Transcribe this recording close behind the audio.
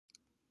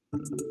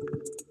Um,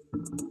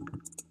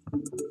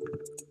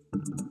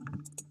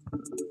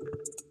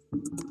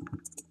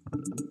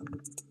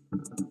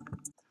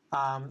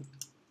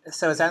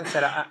 so as Anne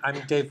said,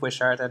 I'm Dave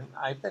Wishart, and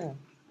I've been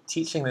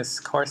teaching this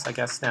course, I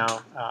guess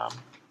now,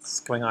 it's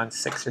going on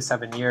 6 or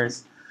 7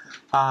 years.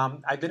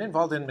 I've been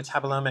involved in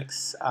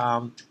metabolomics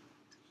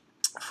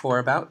for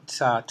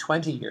about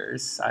 20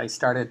 years. I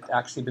started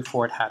actually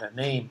before it had a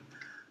name.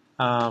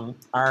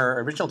 Our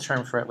original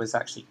term for it was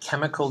actually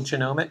chemical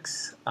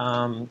genomics,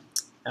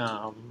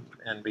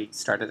 and we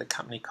started a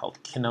company called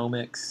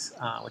Kinomics,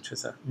 which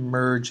was a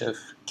merge of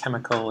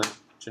chemical and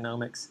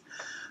genomics.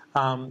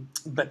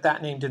 But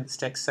that name didn't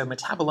stick, so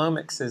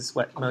metabolomics is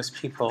what most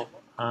people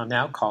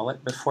now call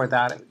it. Before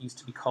that, it used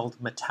to be called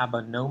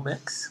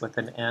Metabolomics with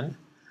an N.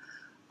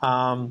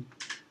 And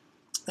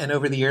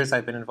over the years,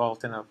 I've been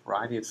involved in a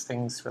variety of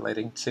things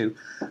relating to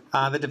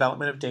the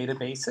development of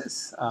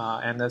databases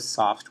and of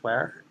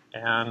software,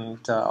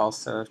 and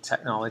also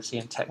technology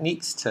and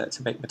techniques to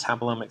make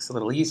metabolomics a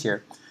little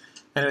easier.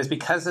 And it was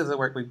because of the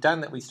work we've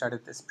done that we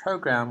started this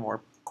program or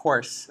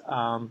course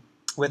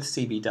with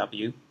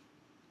CBW.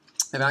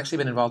 I've actually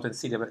been involved in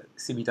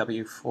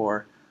CBW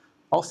for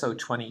also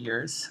 20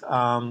 years,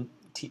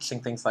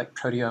 teaching things like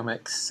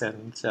proteomics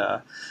and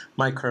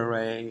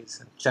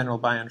microarrays and general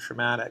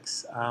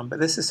bioinformatics. But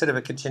this is sort of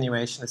a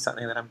continuation of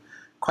something that I'm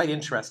quite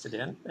interested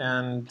in,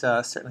 and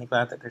certainly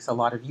glad that there's a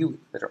lot of you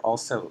that are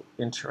also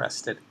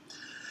interested.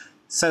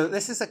 So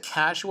this is a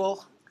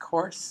casual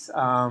course.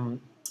 I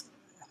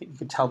think you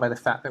can tell by the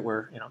fact that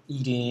we're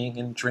eating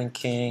and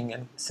drinking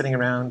and sitting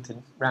around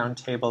in round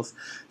tables.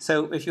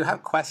 So if you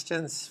have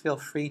questions, feel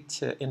free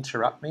to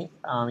interrupt me.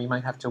 You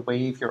might have to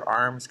wave your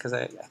arms because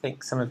I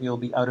think some of you will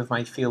be out of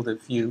my field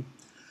of view.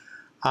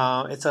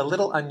 It's a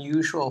little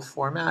unusual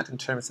format in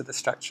terms of the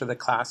structure of the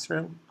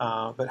classroom,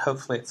 but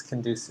hopefully it's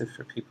conducive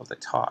for people to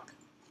talk.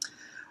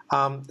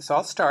 So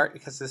I'll start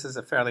because this is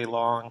a fairly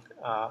long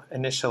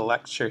initial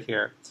lecture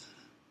here.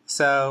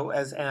 So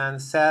as Anne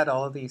said,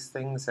 all of these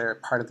things are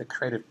part of the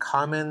Creative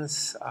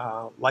Commons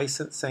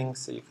licensing,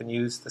 so you can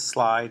use the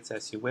slides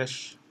as you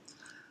wish.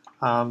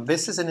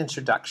 This is an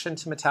introduction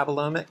to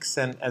metabolomics,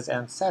 and as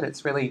Anne said,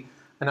 it's really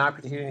an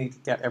opportunity to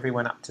get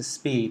everyone up to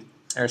speed.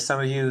 There are some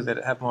of you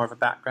that have more of a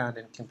background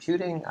in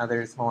computing,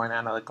 others more in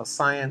analytical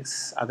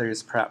science,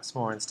 others perhaps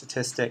more in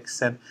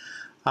statistics, and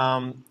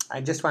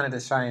I just wanted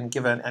to try and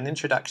give an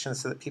introduction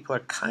so that people are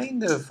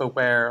kind of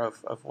aware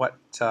of what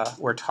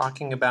we're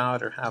talking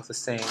about or have the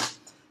same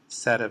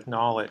set of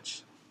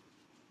knowledge.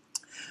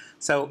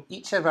 So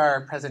each of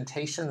our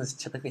presentations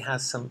typically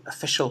has some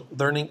official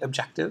learning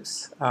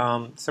objectives.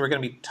 So we're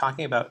going to be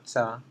talking about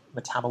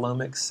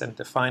metabolomics and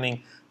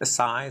defining the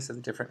size of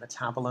the different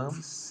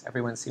metabolomes.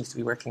 Everyone seems to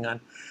be working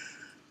on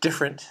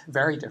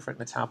very different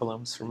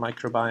metabolomes, from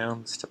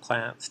microbiomes to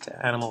plants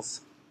to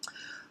animals.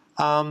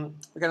 We're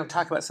going to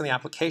talk about some of the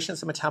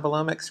applications of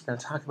metabolomics. We're going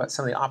to talk about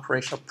some of the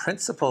operational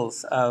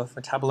principles of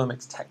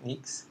metabolomics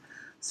techniques.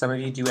 Some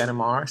of you do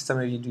NMR, some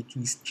of you do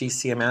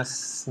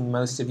GCMS,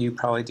 most of you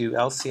probably do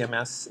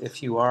LCMS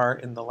if you are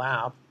in the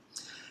lab.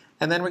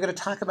 And then we're going to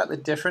talk about the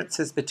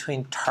differences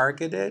between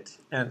targeted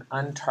and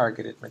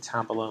untargeted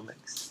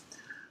metabolomics.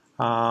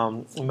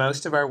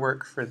 Most of our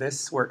work for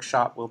this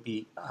workshop will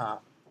be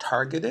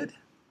targeted,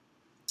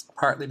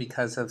 partly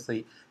because of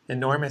the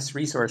enormous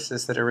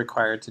resources that are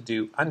required to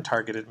do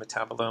untargeted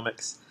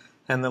metabolomics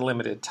and the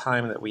limited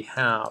time that we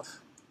have.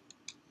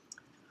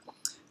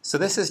 So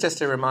this is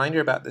just a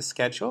reminder about the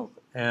schedule,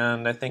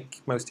 and I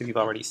think most of you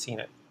have already seen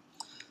it.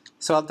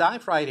 So I'll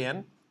dive right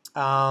in.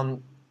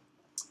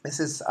 This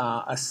is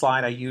a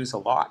slide I use a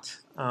lot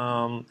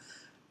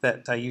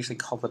that I usually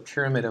call the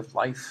pyramid of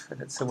life,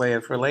 and it's a way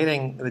of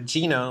relating the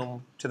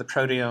genome to the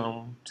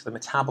proteome to the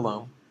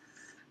metabolome.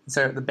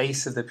 So at the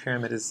base of the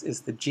pyramid is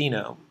the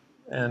genome,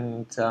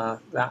 and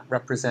that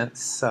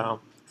represents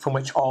from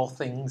which all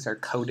things are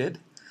coded.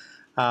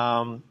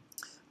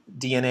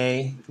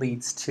 DNA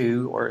leads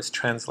to, or is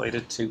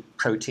translated to,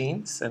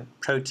 proteins, and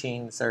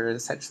proteins are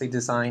essentially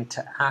designed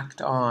to act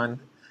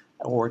on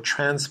or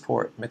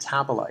transport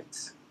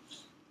metabolites.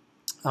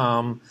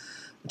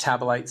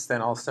 Metabolites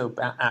then also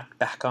act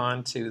back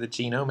on to the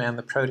genome and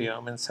the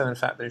proteome, and so in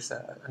fact there's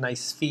a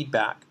nice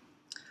feedback.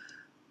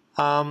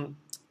 Of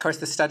course,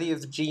 the study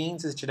of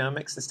genes is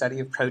genomics, the study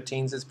of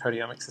proteins is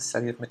proteomics, the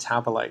study of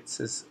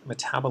metabolites is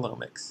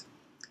metabolomics.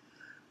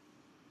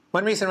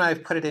 One reason why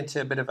I've put it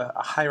into a bit of a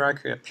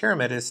hierarchy, a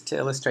pyramid, is to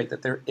illustrate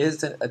that there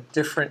is a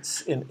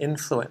difference in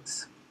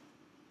influence.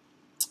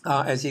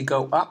 As you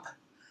go up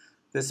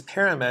this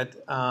pyramid,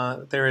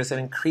 there is an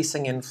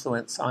increasing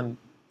influence on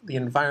the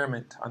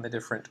environment, on the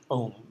different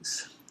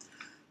ohms.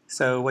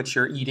 So what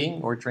you're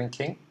eating or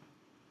drinking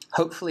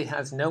hopefully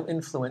has no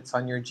influence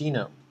on your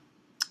genome.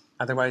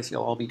 Otherwise,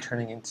 you'll all be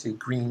turning into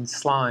green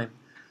slime.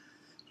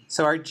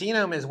 So our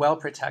genome is well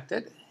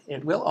protected.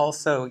 It will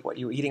also, what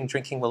you're eating,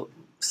 drinking, will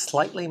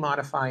slightly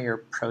modify your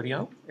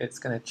proteome. It's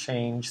going to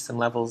change some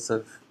levels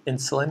of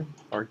insulin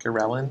or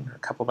ghrelin or a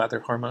couple of other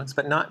hormones,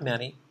 but not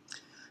many.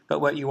 But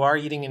what you are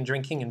eating and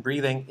drinking and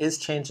breathing is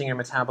changing your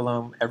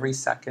metabolome every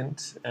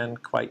second and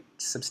quite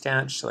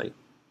substantially.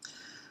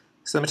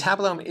 So the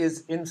metabolome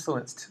is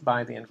influenced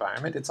by the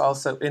environment. It's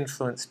also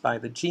influenced by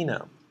the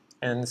genome.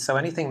 And so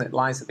anything that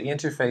lies at the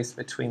interface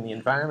between the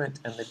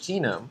environment and the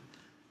genome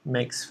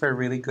makes for a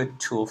really good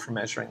tool for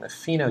measuring the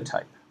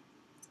phenotype.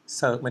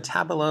 So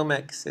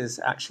metabolomics is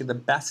actually the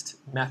best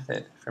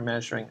method for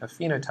measuring a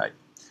phenotype.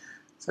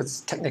 So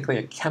it's technically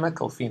a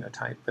chemical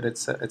phenotype, but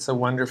it's a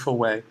wonderful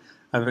way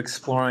of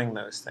exploring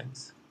those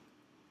things.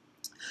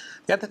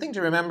 The other thing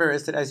to remember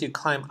is that as you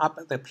climb up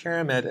the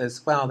pyramid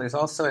as well, there's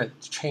also a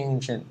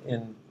change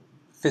in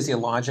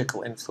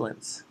physiological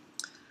influence.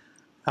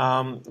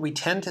 We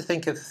tend to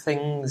think of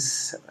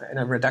things in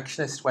a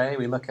reductionist way.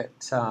 We look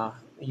at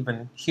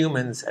even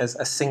humans as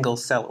a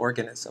single-cell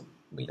organism.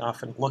 We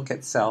often look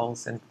at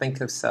cells and think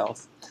of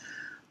cells.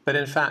 But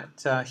in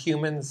fact,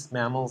 humans,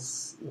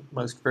 mammals,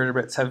 most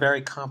vertebrates have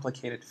very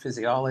complicated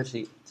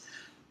physiology.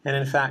 And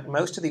in fact,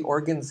 most of the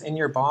organs in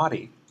your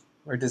body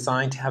are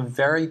designed to have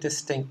very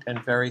distinct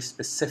and very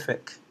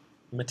specific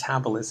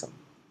metabolism.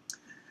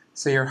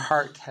 So your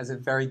heart has a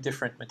very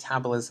different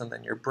metabolism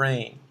than your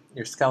brain.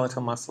 Your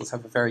skeletal muscles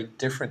have a very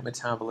different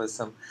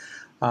metabolism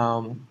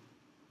than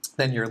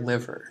your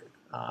liver.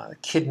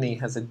 Kidney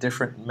has a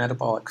different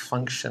metabolic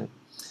function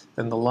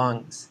than the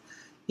lungs.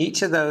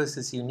 Each of those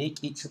is unique.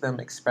 Each of them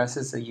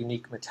expresses a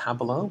unique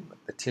metabolome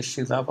at the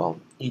tissue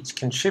level. Each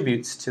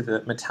contributes to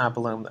the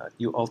metabolome that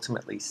you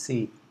ultimately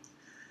see.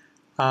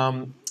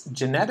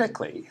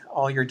 Genetically,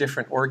 all your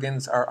different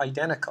organs are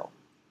identical.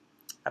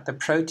 At the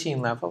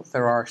protein level,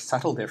 there are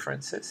subtle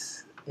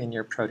differences in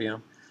your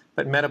proteome,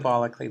 but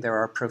metabolically, there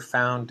are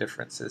profound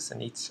differences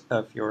in each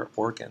of your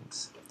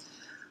organs.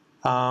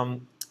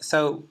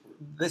 So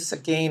this,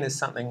 again, is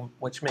something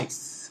which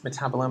makes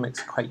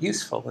metabolomics quite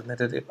useful in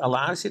that it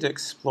allows you to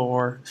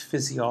explore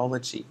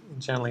physiology,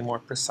 generally more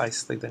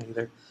precisely than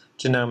either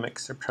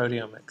genomics or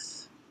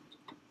proteomics.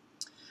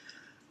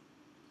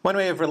 One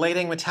way of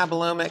relating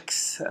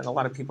metabolomics, and a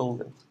lot of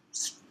people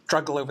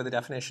struggle over the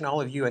definition.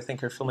 All of you, I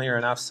think, are familiar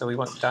enough, so we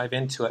won't dive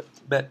into it.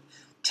 But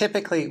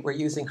typically, we're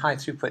using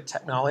high-throughput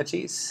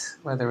technologies,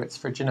 whether it's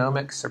for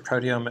genomics or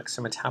proteomics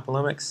or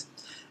metabolomics,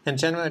 and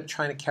generally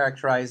trying to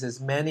characterize as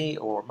many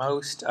or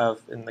most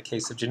of, in the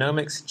case of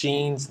genomics,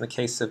 genes, in the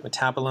case of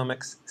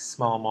metabolomics,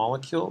 small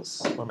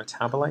molecules or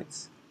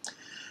metabolites.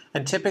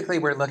 And typically,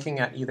 we're looking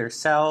at either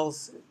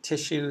cells,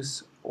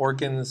 tissues,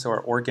 organs, or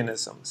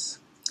organisms.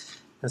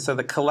 And so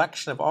the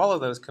collection of all of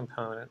those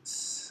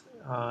components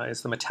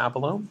is the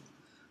metabolome,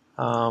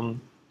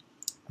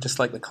 just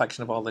like the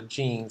collection of all the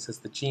genes is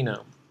the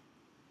genome.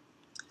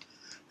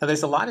 Now,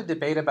 there's a lot of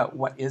debate about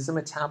what is a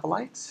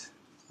metabolite.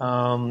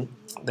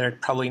 There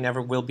probably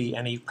never will be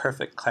any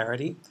perfect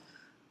clarity.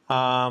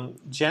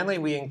 Generally,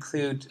 we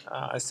include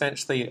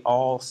essentially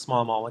all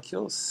small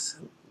molecules.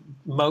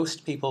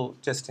 Most people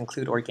just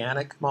include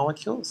organic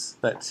molecules,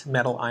 but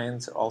metal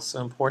ions are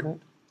also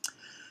important.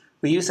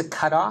 We use a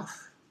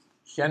cutoff.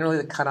 Generally,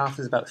 the cutoff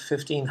is about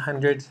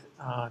 1,500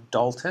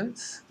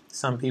 Daltons.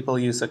 Some people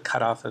use a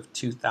cutoff of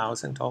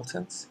 2,000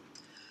 Daltons.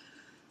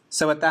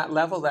 So at that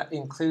level, that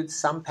includes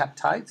some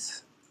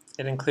peptides.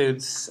 It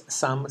includes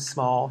some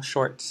small,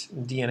 short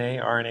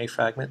DNA, RNA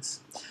fragments.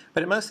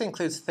 But it mostly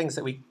includes things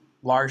that we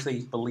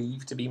largely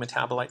believe to be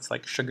metabolites,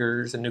 like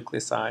sugars and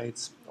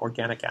nucleosides,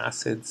 organic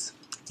acids,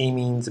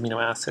 amines,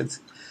 amino acids.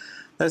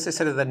 Those are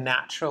sort of the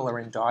natural or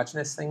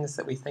endogenous things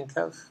that we think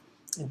of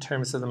in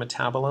terms of the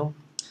metabolome.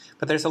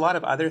 But there's a lot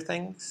of other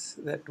things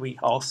that we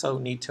also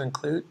need to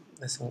include.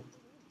 There's in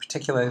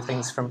particular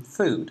things from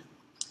food.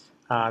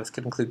 This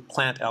could include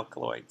plant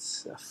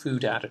alkaloids,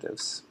 food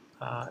additives.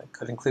 It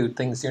could include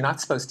things you're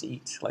not supposed to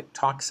eat, like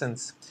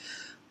toxins,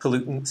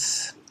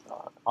 pollutants.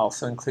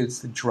 Also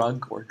includes the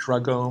drug or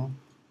drugome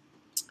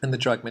and the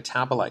drug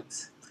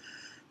metabolites.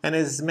 And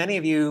as many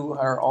of you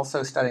are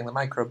also studying the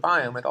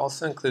microbiome, it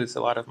also includes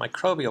a lot of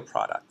microbial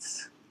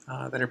products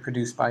that are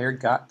produced by your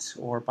gut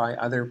or by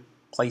other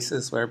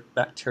places where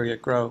bacteria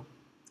grow.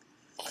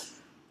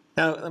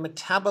 Now, the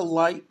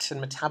metabolite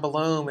and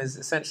metabolome is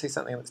essentially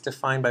something that's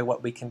defined by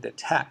what we can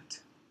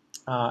detect.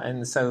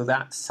 And so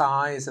that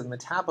size of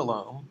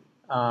metabolome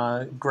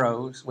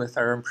grows with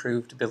our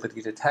improved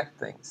ability to detect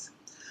things.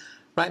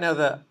 Right now,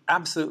 the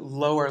absolute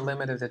lower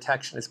limit of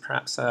detection is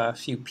perhaps a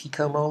few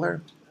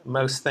picomolar.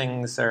 Most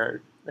things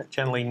are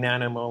generally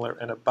nanomolar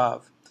and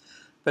above.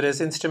 But as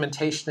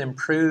instrumentation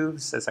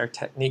improves, as our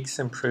techniques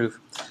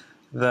improve,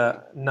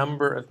 the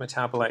number of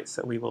metabolites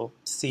that we will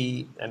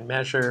see and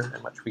measure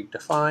and which we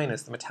define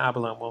as the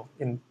metabolome will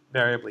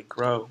invariably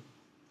grow.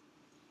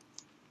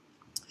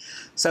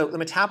 So the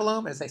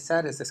metabolome, as I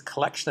said, is this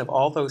collection of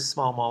all those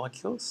small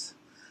molecules.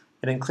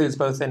 It includes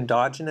both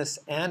endogenous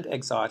and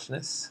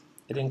exogenous.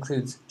 It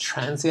includes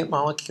transient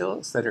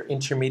molecules that are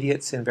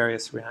intermediates in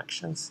various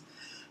reactions.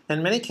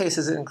 In many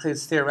cases, it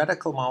includes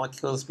theoretical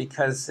molecules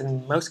because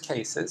in most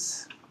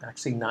cases,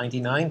 actually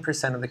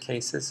 99% of the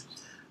cases,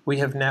 we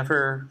have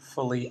never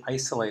fully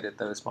isolated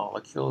those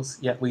molecules,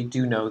 yet we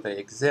do know they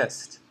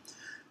exist.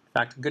 In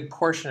fact, a good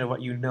portion of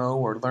what you know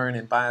or learn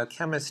in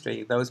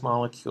biochemistry, those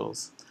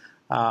molecules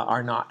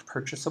are not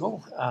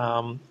purchasable,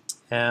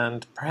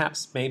 and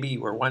perhaps maybe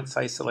were once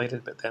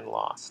isolated but then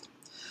lost.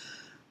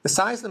 The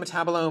size of the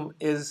metabolome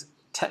is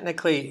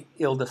technically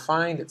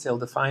ill-defined. It's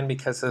ill-defined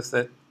because of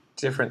the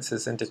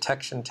differences in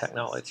detection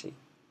technology.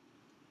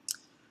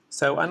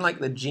 So unlike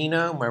the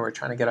genome, where we're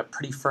trying to get a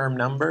pretty firm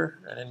number,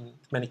 and in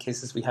many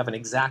cases we have an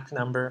exact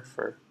number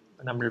for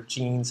the number of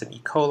genes in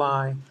E.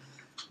 coli,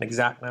 an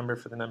exact number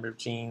for the number of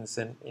genes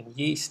in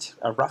yeast,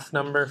 a rough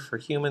number for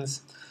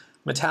humans,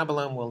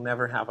 metabolome will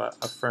never have a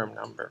firm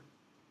number.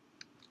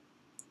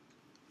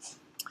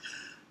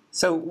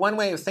 So one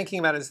way of thinking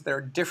about it is there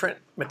are different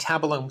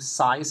metabolome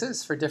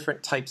sizes for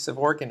different types of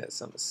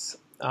organisms.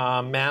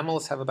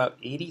 Mammals have about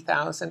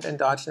 80,000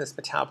 endogenous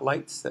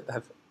metabolites that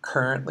have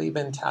currently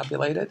been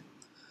tabulated.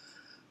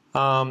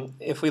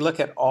 If we look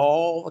at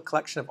all the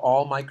collection of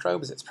all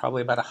microbes, it's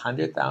probably about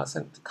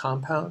 100,000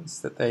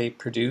 compounds that they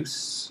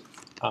produce.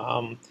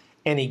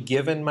 Any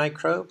given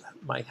microbe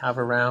might have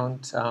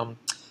around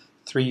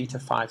 3,000 to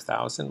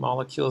 5,000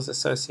 molecules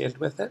associated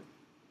with it.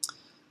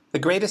 The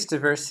greatest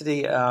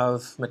diversity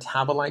of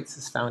metabolites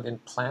is found in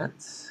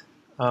plants.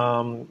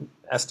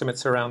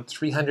 Estimates are around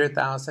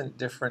 300,000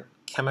 different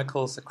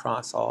chemicals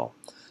across all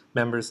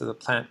members of the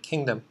plant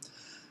kingdom.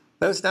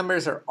 Those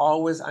numbers are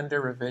always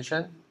under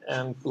revision,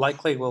 and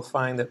likely we'll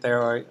find that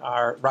there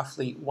are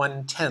roughly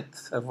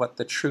 1/10 of what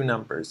the true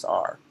numbers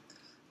are.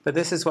 But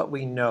this is what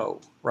we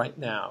know right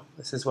now.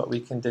 This is what we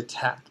can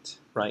detect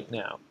right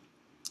now.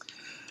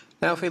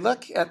 Now, if we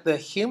look at the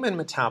human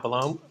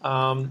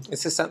metabolome,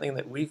 this is something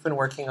that we've been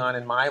working on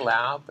in my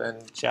lab,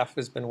 and Jeff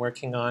has been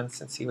working on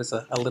since he was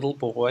a little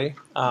boy.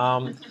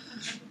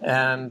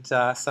 And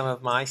some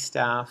of my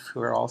staff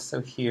who are also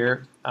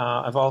here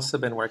have also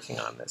been working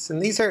on this.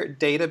 And these are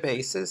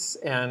databases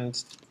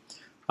and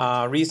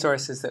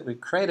resources that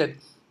we've created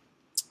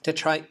to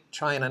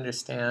try and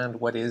understand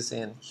what is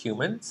in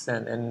humans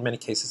and in many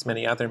cases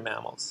many other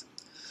mammals.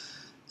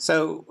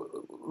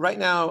 So right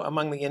now,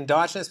 among the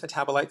endogenous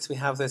metabolites, we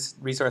have this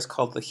resource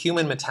called the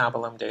Human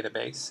Metabolome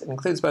Database. It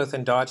includes both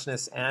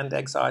endogenous and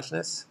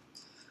exogenous.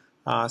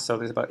 So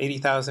there's about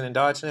 80,000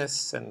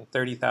 endogenous and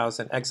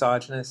 30,000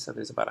 exogenous. So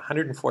there's about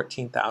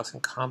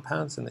 114,000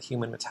 compounds in the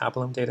Human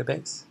Metabolome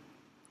Database.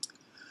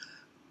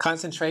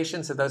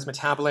 Concentrations of those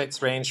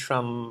metabolites range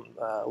from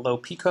low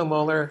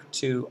picomolar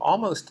to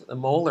almost the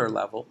molar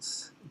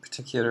levels. In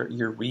particular,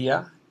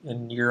 urea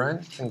in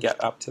urine can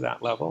get up to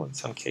that level in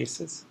some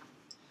cases.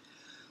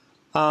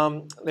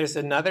 There's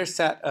another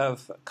set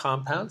of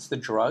compounds, the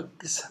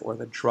drugs, or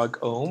the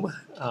drugome,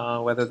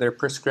 whether they're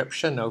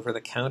prescription,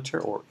 over-the-counter,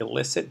 or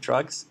illicit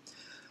drugs.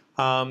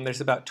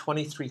 There's about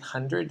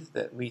 2,300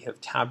 that we have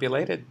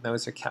tabulated.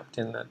 Those are kept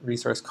in a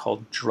resource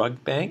called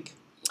Drug Bank.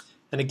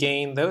 And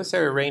again, those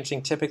are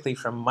ranging typically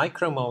from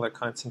micromolar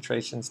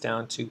concentrations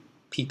down to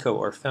pico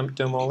or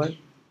femtomolar.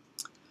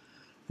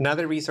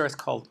 Another resource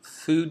called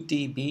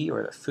FoodDB,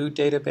 or the food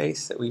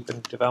database that we've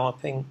been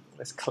developing.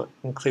 This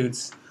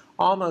includes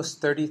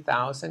almost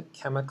 30,000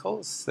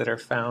 chemicals that are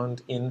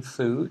found in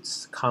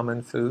foods,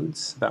 common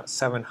foods, about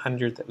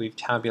 700 that we've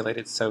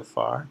tabulated so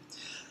far.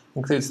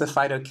 Includes the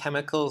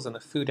phytochemicals and the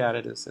food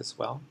additives as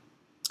well.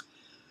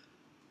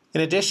 In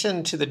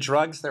addition to the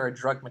drugs, there are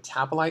drug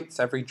metabolites.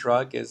 Every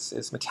drug is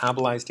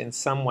metabolized in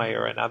some way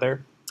or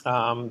another.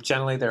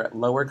 Generally, they're at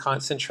lower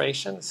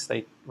concentrations.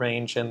 They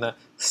range in the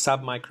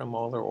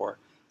submicromolar or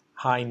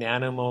high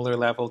nanomolar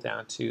level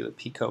down to the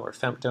pico or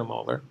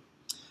femtomolar.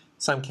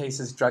 In some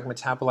cases, drug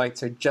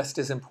metabolites are just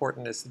as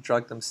important as the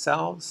drug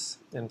themselves.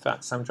 In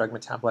fact, some drug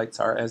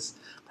metabolites are as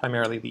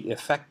primarily the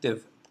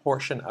effective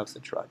portion of the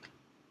drug.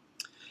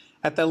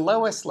 At the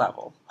lowest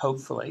level,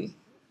 hopefully,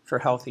 for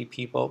healthy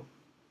people,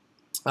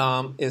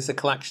 is a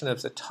collection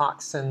of the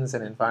toxins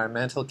and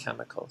environmental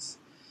chemicals.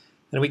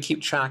 And we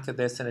keep track of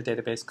this in a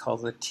database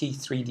called the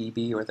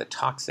T3DB, or the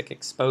Toxic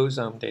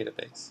Exposome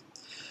Database.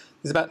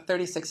 There's about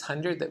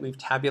 3,600 that we've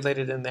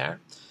tabulated in there.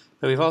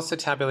 But we've also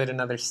tabulated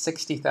another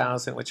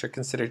 60,000 which are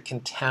considered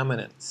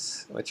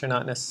contaminants, which are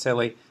not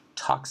necessarily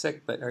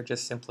toxic, but are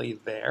just simply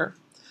there.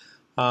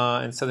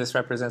 And so this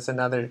represents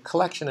another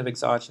collection of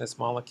exogenous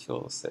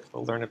molecules that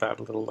we'll learn about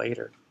a little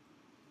later.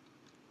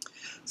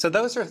 So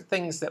those are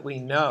things that we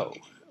know.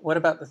 What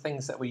about the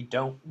things that we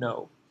don't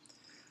know?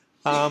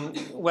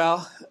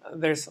 Well,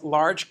 there's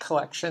large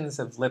collections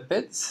of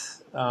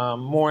lipids.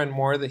 More and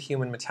more the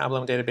Human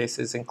Metabolome Database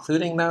is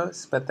including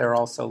those, but there are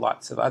also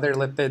lots of other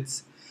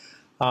lipids.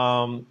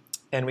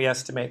 And we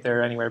estimate there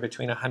are anywhere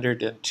between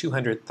 100 and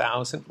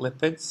 200,000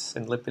 lipids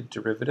and lipid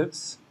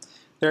derivatives.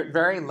 They're at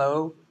very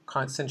low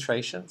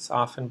concentrations,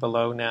 often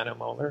below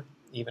nanomolar,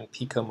 even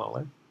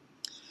picomolar.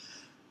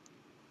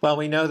 Well,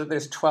 we know that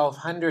there's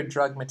 1,200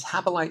 drug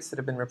metabolites that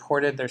have been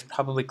reported. There's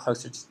probably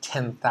closer to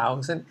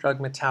 10,000 drug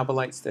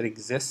metabolites that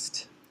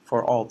exist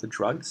for all the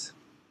drugs.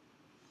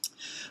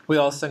 We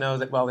also know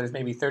that while there's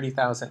maybe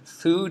 30,000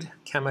 food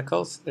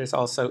chemicals, there's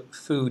also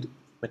food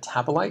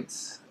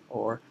metabolites,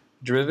 or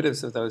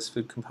derivatives of those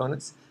food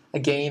components.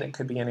 Again, it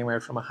could be anywhere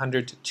from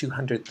 100 to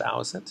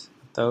 200,000 of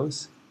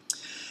those.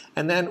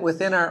 And then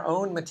within our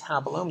own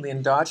metabolome, the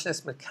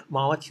endogenous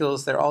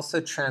molecules, they're also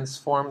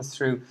transformed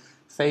through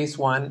phase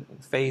 1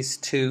 and phase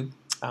 2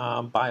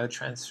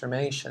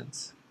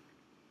 biotransformations.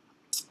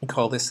 We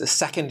call this the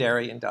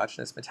secondary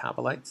endogenous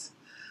metabolites.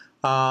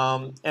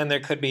 And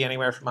there could be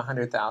anywhere from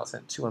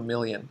 100,000 to 1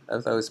 million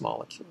of those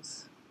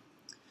molecules.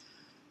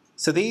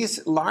 So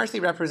these largely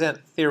represent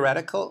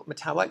theoretical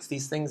metabolites.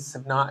 These things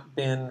have not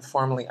been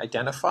formally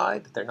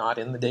identified. They're not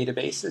in the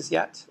databases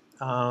yet.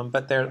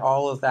 But they're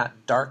all of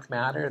that dark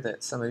matter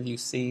that some of you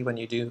see when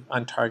you do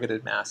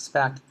untargeted mass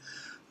spec,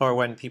 or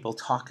when people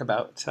talk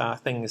about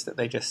things that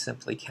they just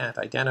simply can't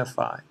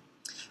identify.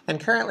 And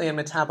currently in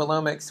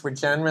metabolomics, we're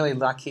generally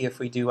lucky if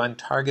we do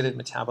untargeted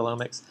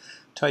metabolomics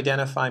to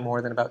identify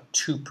more than about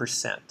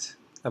 2%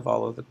 of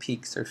all of the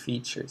peaks or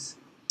features.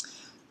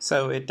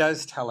 So it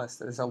does tell us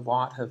that there's a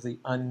lot of the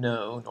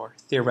unknown or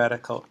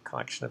theoretical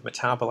collection of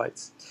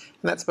metabolites.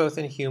 And that's both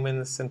in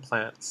humans and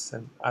plants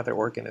and other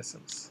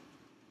organisms.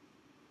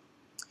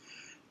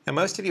 And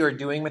most of you are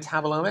doing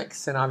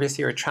metabolomics, and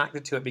obviously you're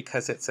attracted to it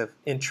because it's of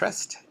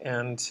interest,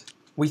 and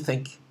we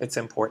think it's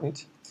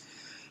important.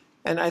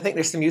 And I think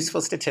there's some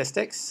useful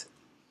statistics.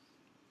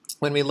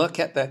 When we look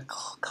at the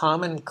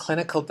common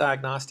clinical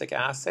diagnostic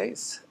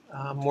assays,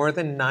 more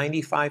than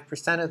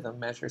 95% of them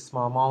measure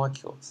small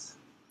molecules.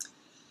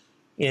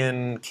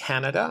 In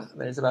Canada,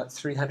 there's about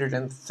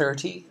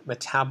 330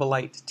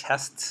 metabolite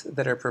tests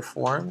that are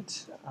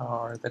performed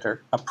or that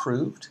are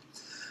approved.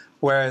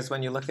 Whereas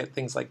when you look at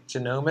things like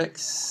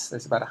genomics,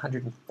 there's about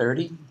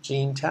 130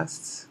 gene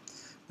tests.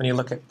 When you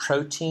look at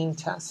protein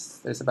tests,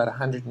 there's about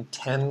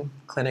 110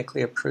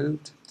 clinically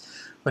approved.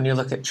 When you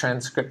look at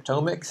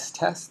transcriptomics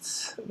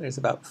tests, there's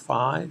about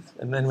 5.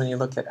 And then when you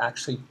look at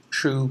actually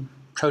true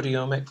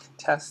proteomic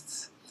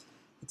tests,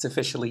 it's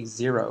officially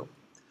 0.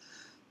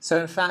 So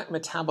in fact,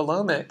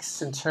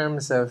 metabolomics in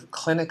terms of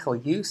clinical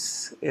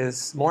use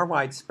is more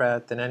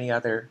widespread than any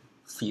other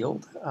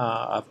field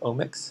of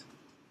omics.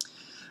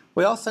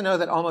 We also know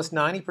that almost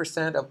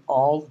 90% of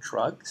all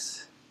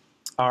drugs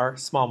are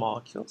small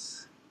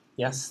molecules.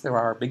 Yes, there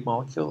are big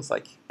molecules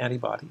like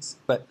antibodies,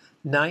 but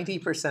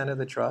 90% of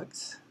the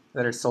drugs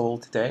that are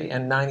sold today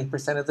and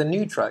 90% of the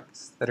new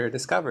drugs that are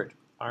discovered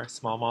are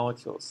small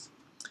molecules.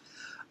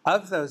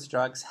 Of those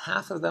drugs,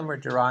 half of them are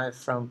derived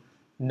from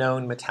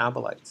known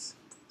metabolites.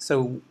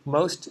 So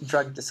most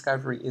drug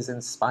discovery is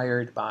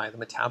inspired by the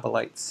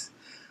metabolites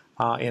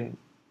in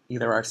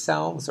either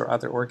ourselves or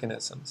other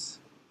organisms.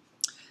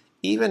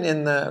 Even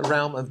in the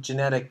realm of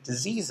genetic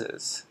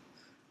diseases,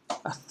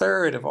 a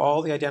third of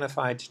all the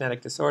identified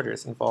genetic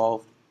disorders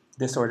involve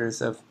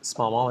disorders of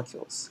small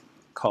molecules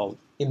called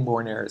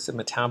inborn errors of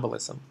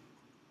metabolism.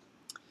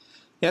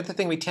 The other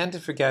thing we tend to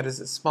forget is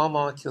that small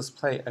molecules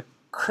play a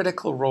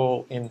critical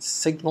role in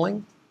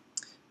signaling,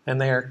 and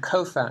they are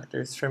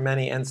cofactors for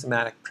many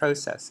enzymatic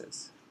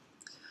processes.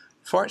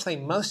 Fortunately,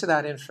 most of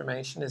that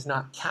information is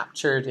not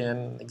captured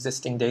in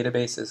existing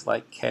databases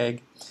like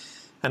KEGG,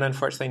 and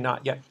unfortunately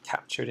not yet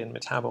captured in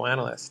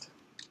MetaboAnalyst.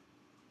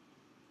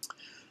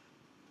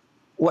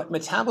 What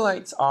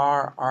metabolites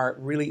are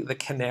really the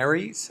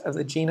canaries of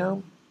the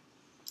genome.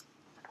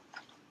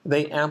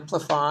 They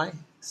amplify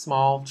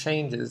small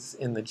changes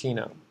in the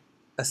genome.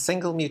 A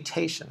single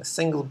mutation, a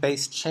single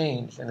base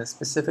change in a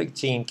specific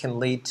gene can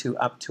lead to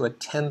up to a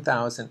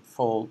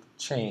 10,000-fold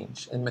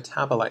change in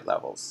metabolite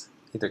levels,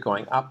 either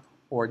going up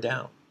or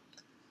down.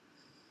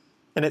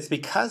 And it's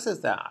because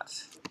of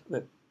that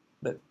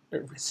that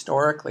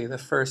historically the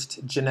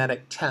first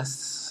genetic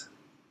tests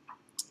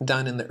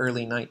done in the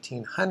early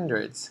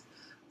 1900s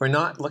were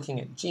not looking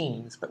at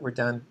genes, but were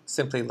done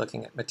simply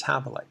looking at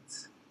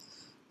metabolites.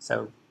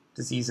 So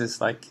diseases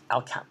like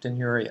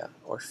alkaptonuria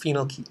or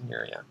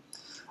phenylketonuria,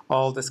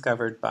 all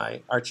discovered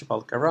by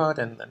Archibald Garrod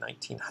in the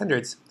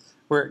 1900s,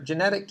 were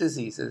genetic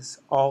diseases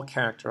all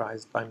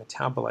characterized by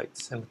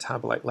metabolites and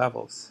metabolite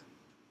levels.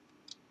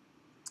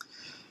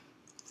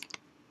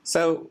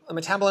 So a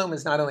metabolome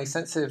is not only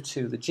sensitive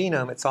to the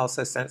genome, it's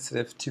also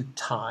sensitive to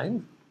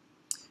time.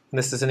 And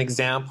this is an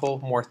example,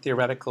 more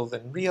theoretical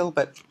than real,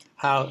 but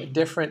how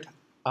different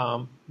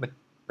metabolomes,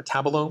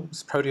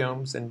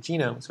 proteomes, and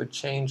genomes would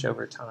change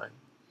over time.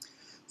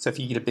 So if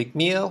you eat a big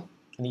meal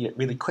and eat it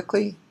really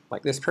quickly,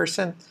 like this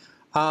person,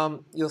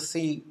 you'll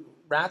see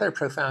rather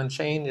profound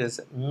changes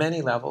at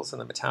many levels in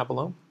the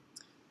metabolome,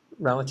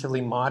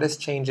 relatively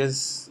modest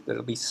changes that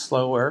will be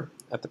slower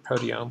at the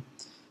proteome,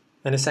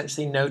 and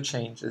essentially no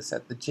changes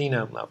at the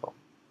genome level.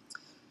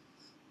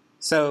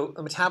 So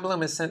the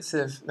metabolome is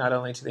sensitive not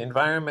only to the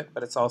environment,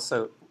 but it's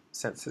also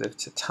sensitive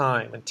to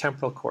time and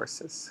temporal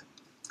courses.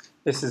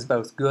 This is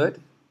both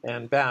good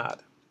and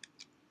bad.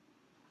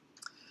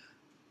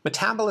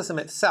 Metabolism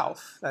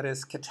itself, that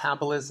is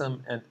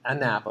catabolism and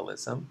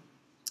anabolism,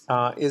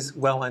 is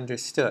well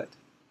understood.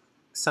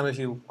 Some of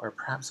you are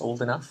perhaps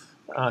old enough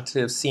to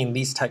have seen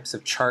these types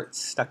of charts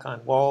stuck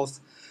on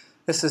walls.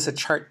 This is a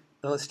chart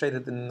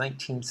illustrated in the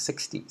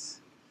 1960s,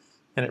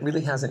 and it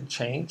really hasn't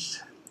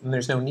changed, and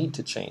there's no need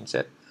to change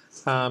it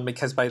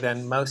because by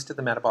then most of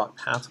the metabolic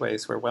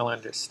pathways were well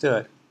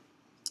understood.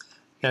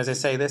 Now, as I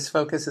say, this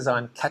focuses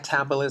on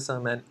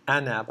catabolism and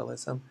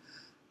anabolism.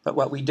 But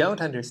what we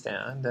don't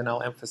understand, and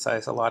I'll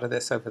emphasize a lot of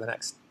this over the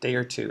next day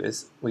or two,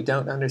 is we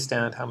don't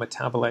understand how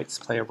metabolites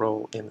play a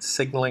role in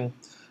signaling,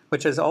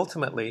 which is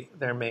ultimately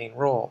their main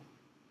role.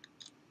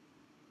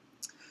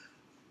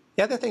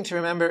 The other thing to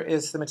remember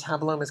is the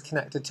metabolome is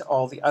connected to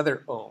all the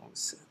other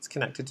omes. It's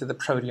connected to the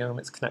proteome,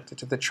 it's connected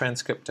to the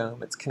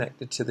transcriptome, it's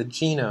connected to the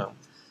genome.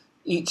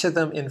 Each of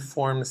them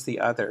informs the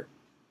other.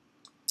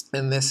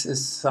 And this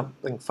is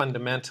something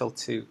fundamental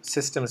to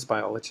systems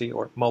biology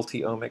or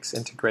multi-omics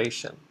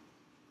integration.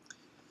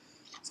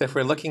 So if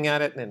we're looking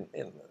at it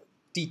in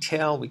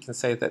detail, we can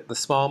say that the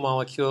small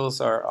molecules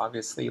are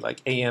obviously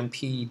like AMP,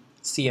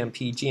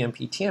 CMP,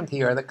 GMP,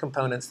 TMP are the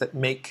components that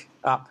make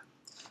up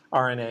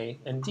RNA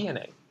and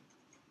DNA.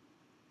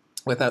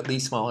 Without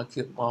these small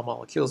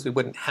molecules, we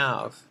wouldn't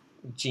have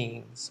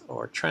genes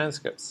or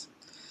transcripts.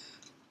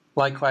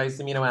 Likewise,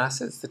 amino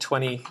acids, the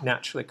 20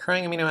 naturally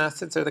occurring amino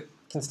acids, are the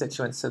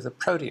constituents of the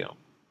proteome.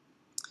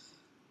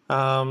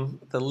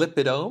 The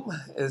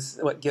lipidome is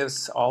what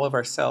gives all of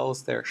our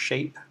cells their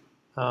shape,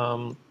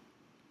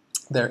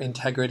 their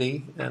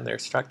integrity, and their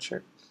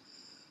structure.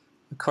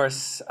 Of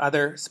course,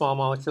 other small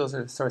molecules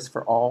are the source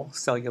for all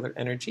cellular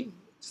energy.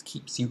 Just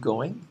keeps you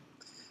going.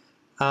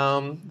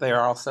 They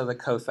are also the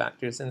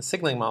cofactors in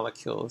signaling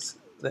molecules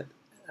that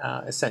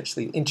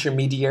essentially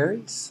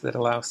intermediaries that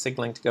allow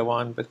signaling to go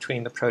on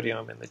between the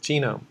proteome and the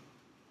genome.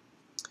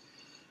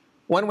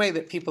 One way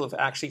that people have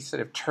actually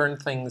sort of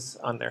turned things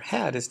on their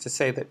head is to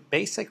say that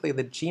basically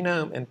the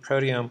genome and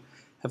proteome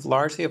have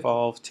largely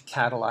evolved to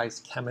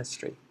catalyze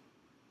chemistry.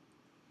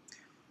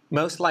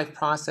 Most life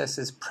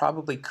processes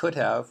probably could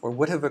have or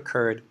would have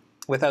occurred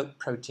without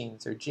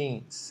proteins or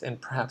genes,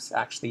 and perhaps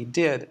actually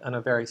did on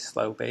a very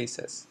slow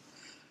basis.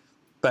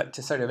 But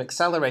to sort of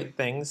accelerate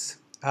things,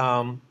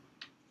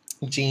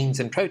 genes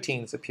and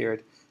proteins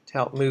appeared to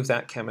help move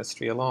that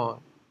chemistry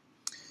along.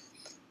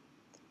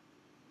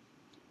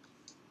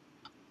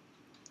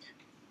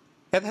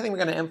 The other thing we're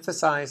going to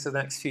emphasize in the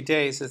next few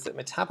days is that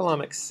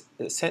metabolomics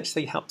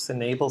essentially helps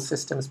enable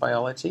systems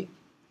biology.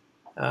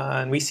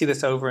 And we see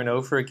this over and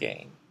over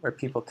again, where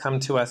people come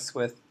to us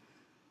with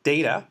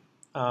data,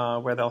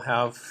 where they'll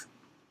have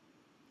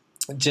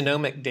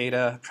genomic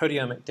data,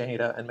 proteomic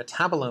data, and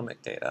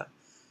metabolomic data.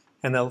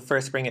 And they'll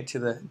first bring it to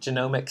the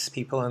genomics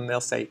people, and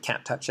they'll say,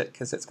 can't touch it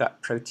because it's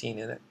got protein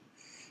in it.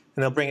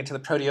 And they'll bring it to the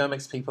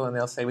proteomics people, and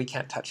they'll say, we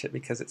can't touch it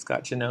because it's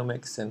got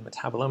genomics and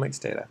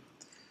metabolomics data.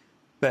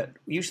 But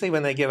usually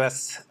when they give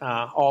us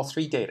all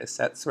three data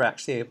sets, we're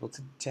actually able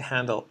to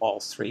handle all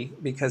three,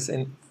 because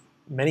in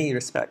many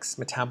respects,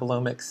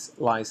 metabolomics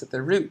lies at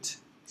the root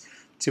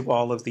to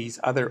all of these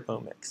other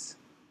omics.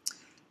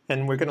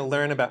 And we're going to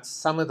learn about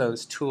some of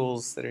those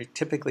tools that are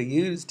typically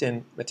used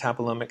in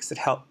metabolomics that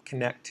help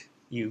connect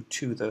you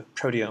to the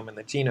proteome and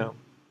the genome.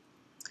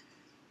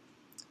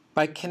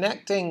 By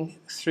connecting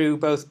through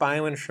both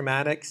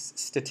bioinformatics,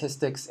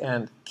 statistics,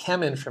 and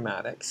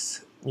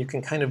cheminformatics, you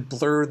can kind of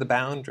blur the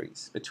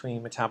boundaries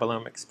between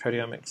metabolomics,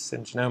 proteomics,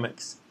 and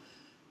genomics.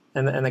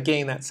 And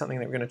again, that's something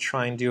that we're going to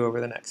try and do over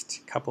the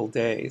next couple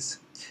days.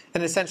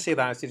 And it essentially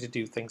allows you to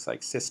do things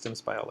like systems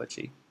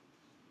biology.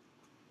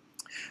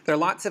 There are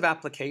lots of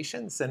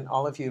applications, and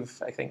all of you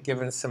have, I think,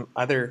 given some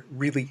other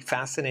really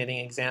fascinating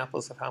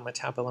examples of how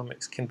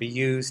metabolomics can be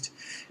used.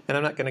 And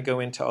I'm not going to go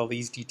into all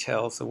these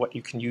details of what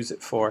you can use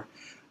it for,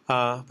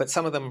 but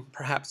some of them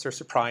perhaps are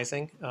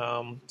surprising.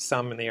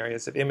 Some in the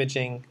areas of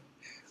imaging,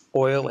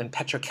 oil and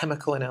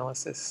petrochemical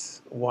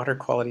analysis, water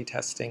quality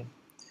testing,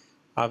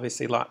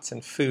 obviously lots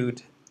in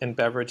food and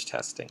beverage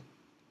testing.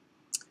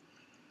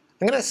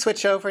 I'm going to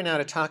switch over now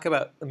to talk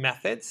about the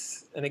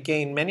methods. And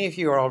again, many of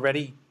you are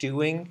already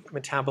doing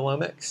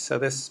metabolomics, so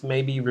this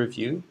may be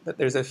review, but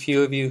there's a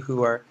few of you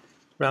who are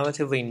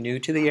relatively new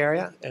to the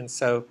area, and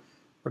so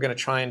we're going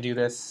to try and do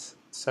this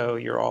so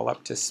you're all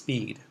up to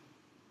speed.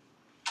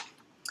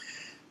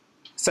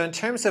 So in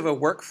terms of a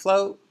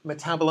workflow,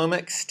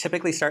 metabolomics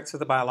typically starts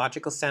with a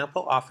biological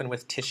sample, often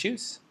with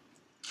tissues.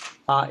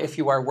 If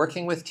you are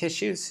working with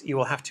tissues, you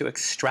will have to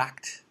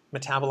extract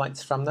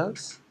metabolites from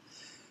those.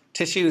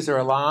 Tissues are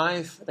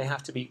alive. They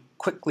have to be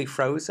quickly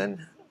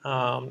frozen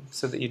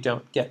so that you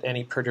don't get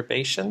any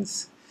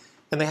perturbations.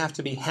 And they have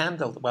to be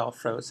handled while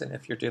frozen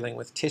if you're dealing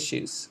with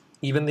tissues.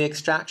 Even the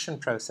extraction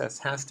process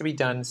has to be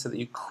done so that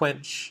you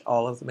quench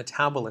all of the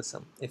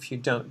metabolism. If you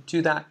don't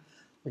do that,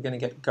 you're going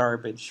to get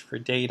garbage for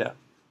data.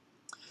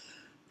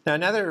 Now,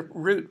 another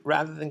route,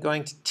 rather than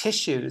going to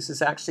tissues,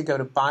 is actually go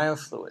to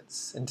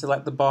biofluids and to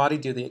let the body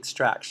do the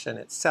extraction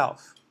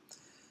itself.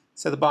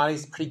 So the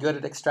body's pretty good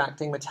at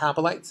extracting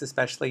metabolites,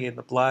 especially in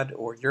the blood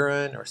or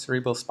urine or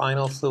cerebral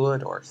spinal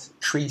fluid or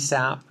tree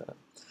sap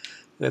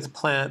with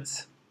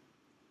plants.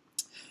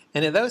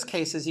 And in those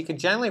cases, you can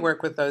generally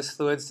work with those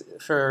fluids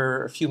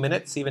for a few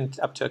minutes, even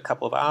up to a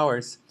couple of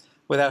hours,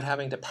 without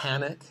having to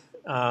panic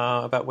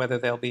about whether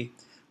they'll be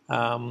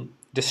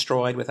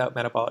destroyed without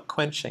metabolic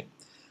quenching.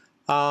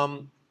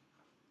 But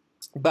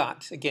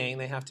again,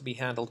 they have to be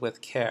handled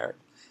with care.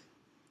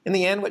 In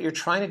the end, what you're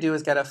trying to do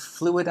is get a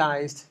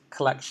fluidized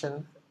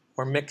collection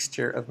or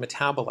mixture of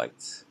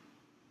metabolites.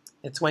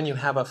 It's when you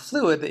have a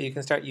fluid that you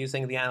can start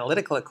using the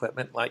analytical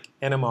equipment like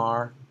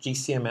NMR,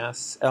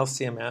 GCMS,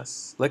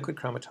 LCMS, liquid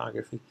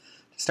chromatography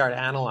to start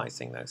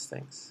analyzing those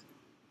things.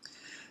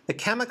 The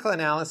chemical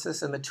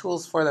analysis and the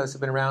tools for those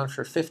have been around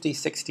for 50,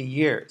 60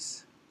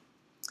 years.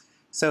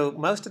 So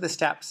most of the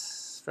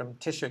steps from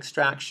tissue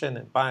extraction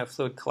and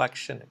biofluid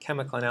collection and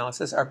chemical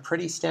analysis are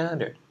pretty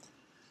standard.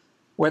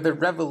 Where the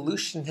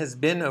revolution has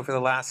been over the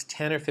last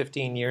 10 or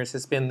 15 years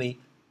has been the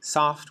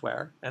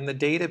software and the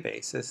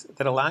databases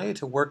that allow you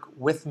to work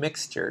with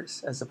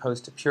mixtures as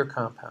opposed to pure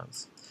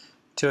compounds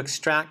to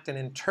extract and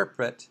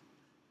interpret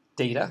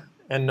data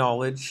and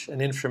knowledge and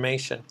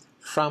information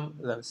from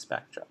those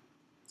spectra.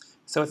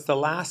 So it's the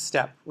last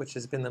step which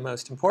has been the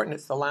most important.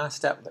 It's the last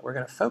step that we're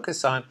going to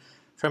focus on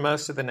for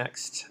most of the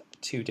next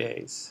 2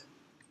 days.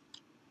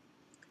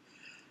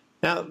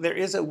 Now, there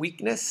is a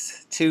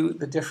weakness to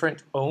the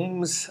different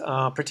ohms,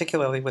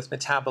 particularly with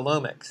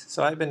metabolomics.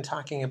 So I've been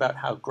talking about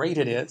how great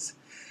it is,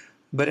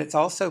 but it's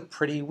also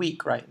pretty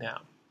weak right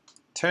now.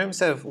 In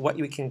terms of what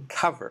we can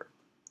cover,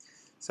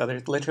 so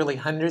there's literally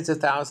hundreds of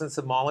thousands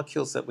of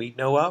molecules that we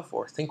know of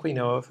or think we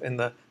know of in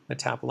the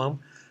metabolome,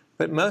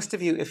 but most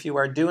of you, if you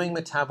are doing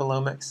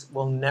metabolomics,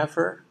 will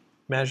never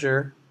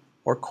measure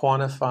or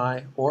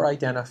quantify or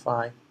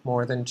identify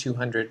more than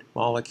 200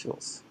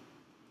 molecules.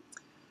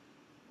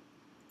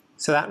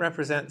 So that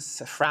represents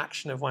a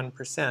fraction of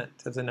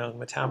 1% of the known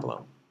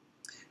metabolome.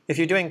 If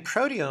you're doing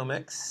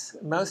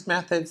proteomics, most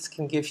methods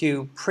can give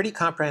you pretty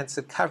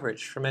comprehensive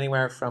coverage from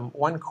anywhere from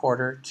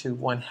 1/4 to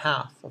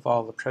 1/2 of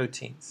all the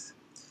proteins.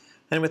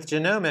 And with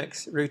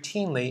genomics,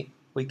 routinely,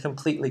 we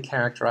completely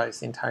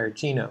characterize the entire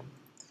genome.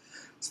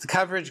 So the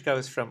coverage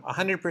goes from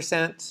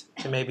 100%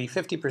 to maybe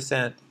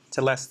 50%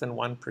 to less than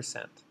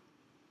 1%.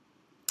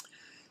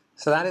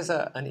 So that is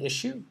an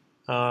issue.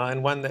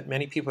 And one that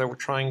many people are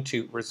trying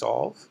to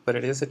resolve, but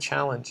it is a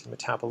challenge in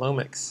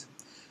metabolomics.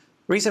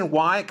 The reason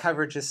why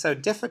coverage is so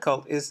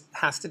difficult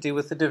has to do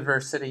with the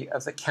diversity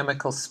of the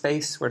chemical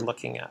space we're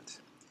looking at.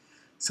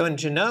 So in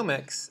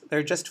genomics, there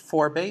are just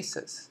 4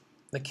 bases.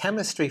 The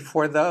chemistry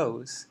for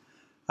those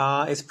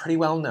is pretty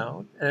well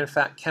known, and in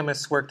fact,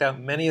 chemists worked out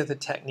many of the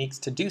techniques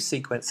to do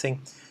sequencing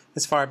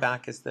as far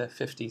back as the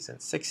 50s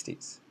and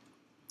 60s.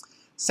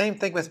 Same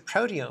thing with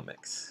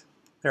proteomics.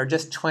 There are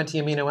just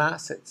 20 amino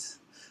acids.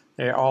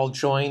 They're all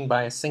joined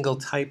by a single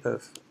type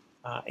of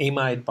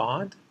amide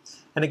bond.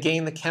 And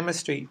again, the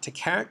chemistry to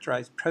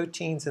characterize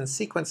proteins and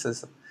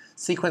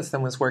sequence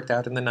them was worked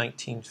out in the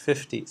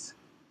 1950s.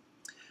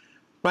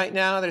 Right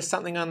now, there's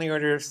something on the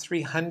order of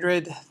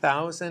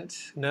 300,000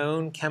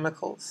 known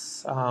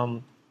chemicals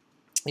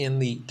in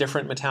the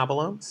different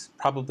metabolomes,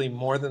 probably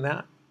more than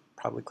that,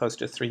 probably close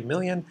to 3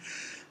 million,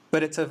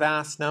 but it's a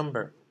vast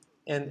number.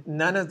 And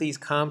none of these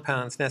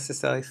compounds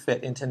necessarily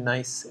fit into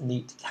nice,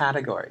 neat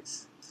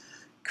categories.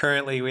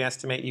 Currently, we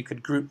estimate you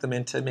could group them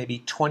into maybe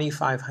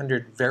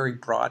 2,500 very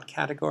broad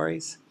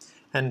categories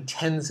and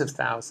tens of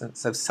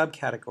thousands of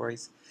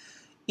subcategories.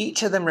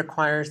 Each of them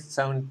requires its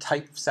own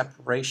type of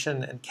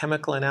separation and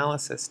chemical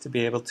analysis to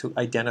be able to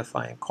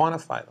identify and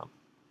quantify them.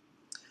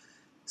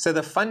 So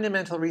the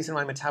fundamental reason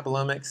why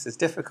metabolomics is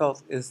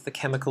difficult is the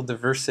chemical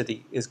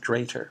diversity is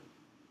greater.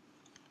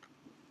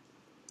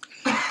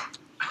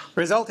 The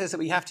result is that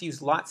we have to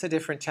use lots of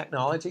different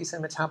technologies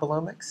in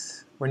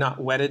metabolomics. We're not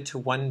wedded to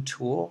one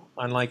tool,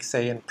 unlike,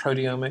 say, in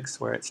proteomics,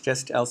 where it's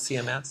just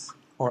LCMS,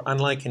 or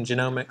unlike in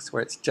genomics,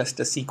 where it's just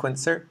a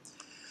sequencer.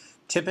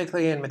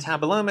 Typically in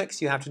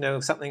metabolomics, you have to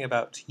know something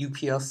about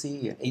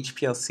UPLC and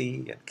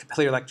HPLC and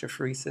capillary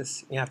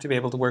electrophoresis. You have to be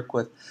able to work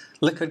with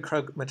liquid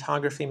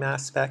chromatography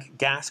mass spec,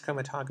 gas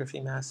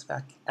chromatography mass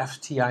spec,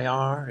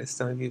 FTIR, as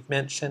some of you have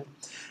mentioned,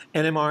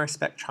 NMR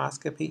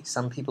spectroscopy.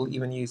 Some people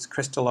even use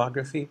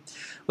crystallography.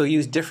 We'll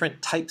use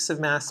different types of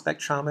mass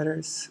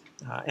spectrometers,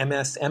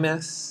 MS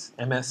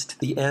to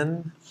the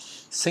N,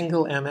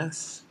 single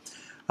MS,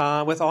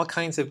 with all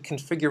kinds of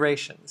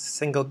configurations,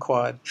 single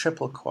quad,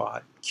 triple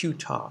quad,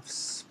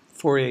 QTOFs,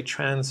 Fourier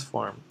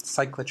transform,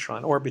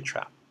 cyclotron,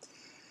 Orbitrap.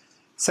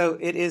 So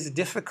it is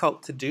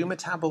difficult to do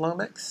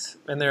metabolomics,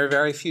 and there are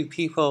very few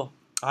people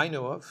I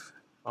know of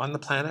on the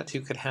planet who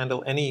could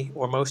handle any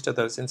or most of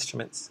those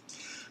instruments.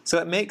 So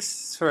it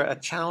makes for a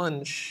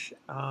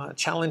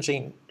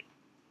challenging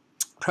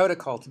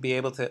protocol to be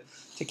able to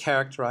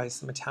characterize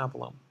the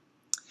metabolome.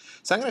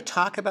 So I'm going to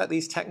talk about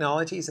these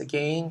technologies.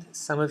 Again,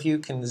 some of you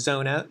can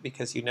zone out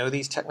because you know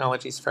these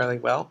technologies fairly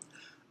well.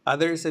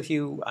 Others of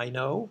you I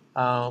know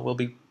will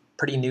be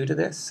pretty new to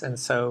this, and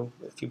so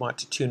if you want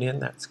to tune in,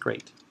 that's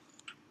great.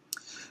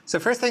 So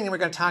first thing that we're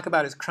going to talk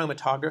about is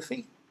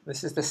chromatography.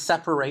 This is the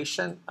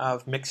separation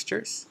of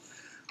mixtures.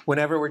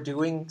 Whenever we're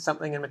doing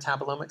something in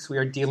metabolomics, we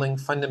are dealing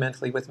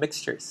fundamentally with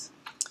mixtures.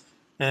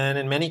 And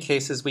in many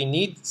cases, we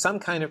need some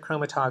kind of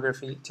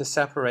chromatography to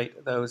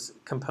separate those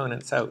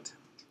components out.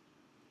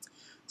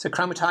 So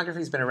chromatography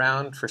has been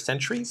around for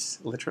centuries,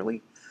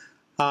 literally.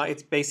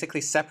 It's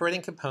basically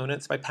separating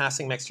components by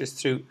passing mixtures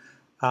through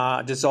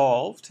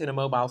dissolved in a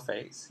mobile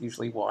phase,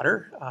 usually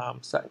water.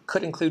 So it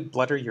could include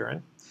blood or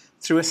urine,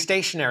 through a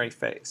stationary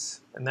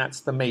phase, and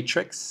that's the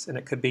matrix, and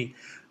it could be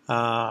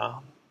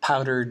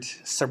powdered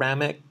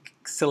ceramic,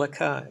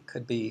 silica, it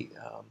could be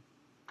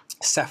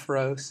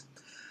sapphirose.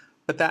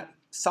 But that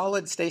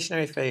solid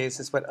stationary phase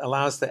is what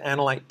allows the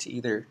analyte to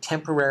either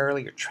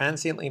temporarily or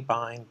transiently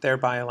bind,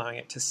 thereby allowing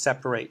it to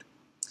separate.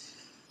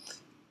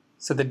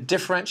 So the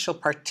differential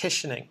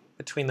partitioning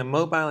between the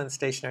mobile and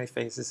stationary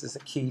phases is a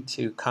key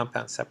to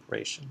compound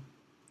separation.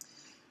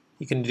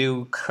 You can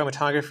do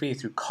chromatography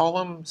through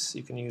columns.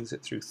 You can use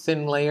it through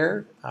thin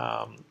layer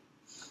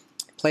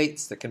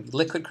plates. There can be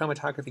liquid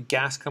chromatography,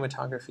 gas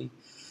chromatography,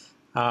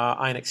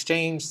 ion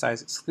exchange,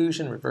 size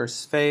exclusion,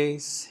 reverse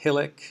phase,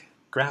 Hillock,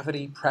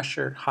 gravity,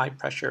 pressure, high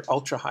pressure,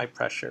 ultra high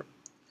pressure.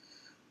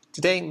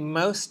 Today,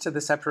 most of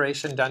the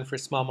separation done for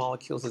small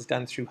molecules is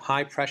done through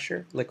high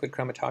pressure liquid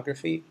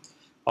chromatography,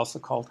 also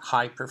called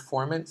high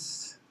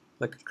performance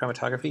liquid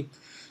chromatography.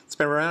 It's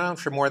been around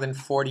for more than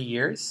 40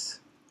 years.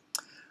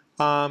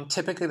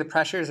 Typically, the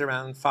pressure is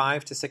around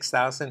 5,000 to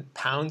 6,000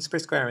 pounds per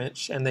square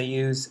inch, and they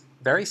use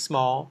very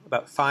small,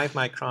 about 5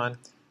 micron,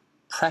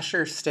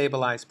 pressure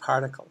stabilized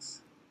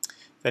particles.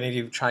 If any of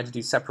you have tried to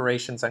do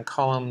separations on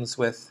columns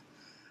with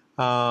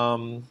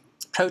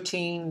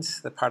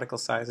proteins, the particle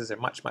sizes are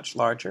much, much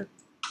larger.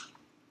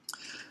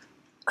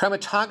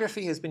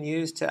 Chromatography has been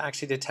used to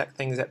actually detect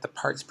things at the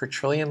parts per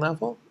trillion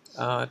level,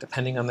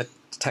 depending on the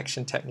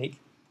detection technique.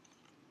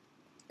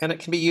 And it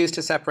can be used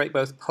to separate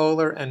both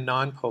polar and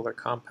nonpolar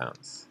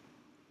compounds.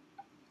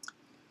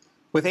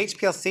 With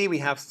HPLC, we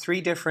have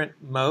 3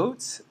 different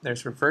modes.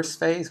 There's reverse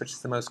phase, which is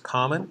the most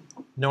common,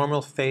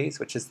 normal phase,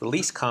 which is the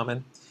least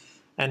common,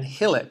 and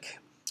Hillock,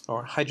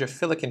 or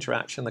hydrophilic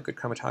interaction liquid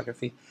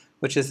chromatography,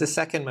 which is the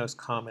second most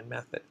common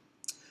method.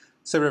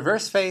 So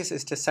reverse phase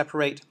is to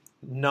separate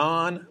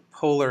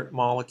non-polar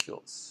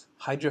molecules,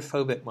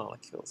 hydrophobic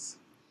molecules.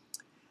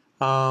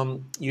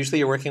 Usually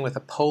you're working with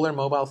a polar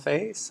mobile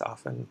phase,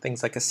 often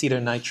things like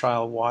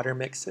acetonitrile water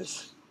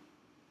mixes.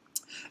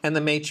 And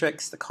the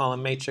matrix, the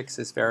column matrix,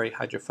 is very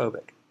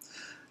hydrophobic.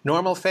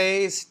 Normal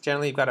phase,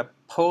 generally you've got a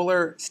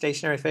polar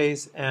stationary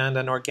phase and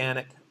an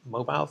organic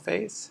mobile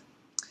phase.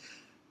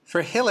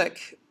 For Hillock,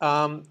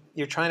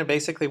 you're trying to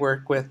basically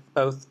work with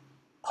both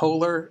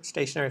polar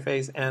stationary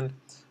phase and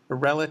a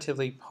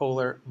relatively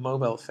polar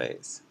mobile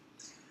phase.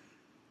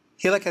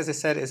 Hillock, as I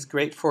said, is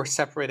great for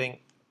separating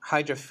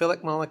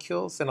hydrophilic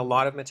molecules, and a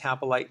lot of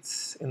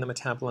metabolites in the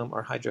metabolome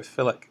are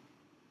hydrophilic.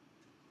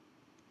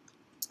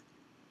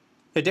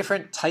 There are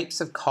different types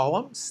of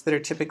columns that are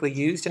typically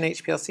used in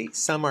HPLC.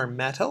 Some are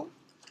metal.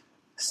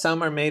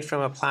 Some are made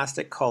from a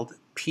plastic called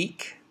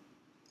PEEK,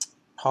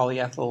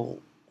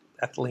 polyethylene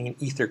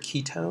ether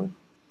ketone.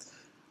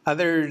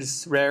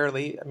 Others,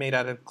 rarely, are made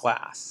out of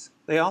glass.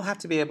 They all have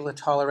to be able to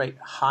tolerate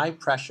high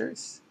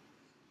pressures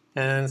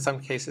and in some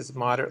cases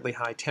moderately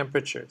high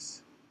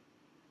temperatures.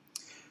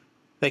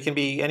 They can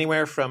be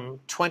anywhere from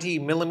 20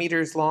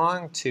 millimeters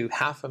long to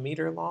half a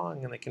meter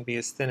long, and they can be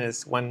as thin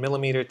as 1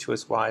 millimeter to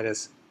as wide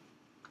as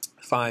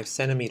 5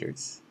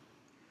 centimeters.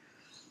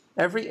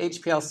 Every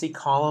HPLC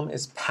column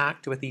is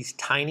packed with these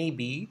tiny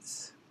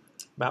beads,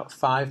 about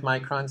 5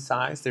 micron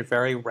size. They're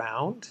very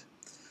round.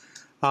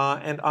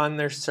 And on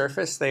their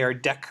surface, they are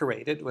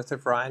decorated with a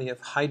variety of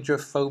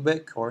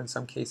hydrophobic, or in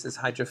some cases,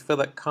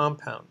 hydrophilic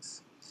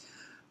compounds.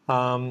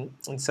 And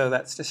so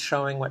that's just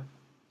showing what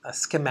a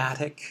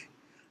schematic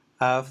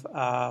of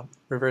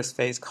reverse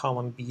phase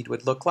column bead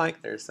would look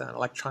like. There's an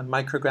electron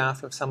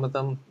micrograph of some of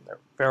them. They're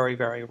very,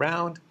 very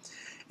round.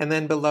 And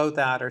then below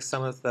that are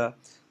some of the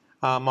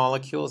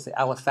molecules, the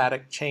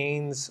aliphatic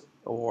chains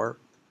or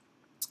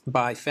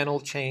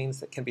biphenyl chains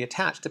that can be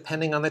attached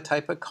depending on the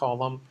type of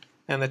column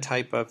and the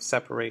type of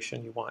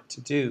separation you want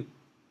to do.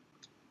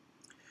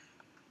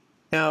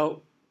 Now,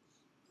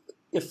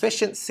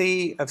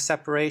 efficiency of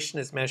separation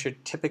is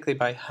measured typically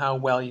by how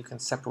well you can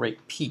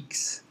separate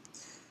peaks.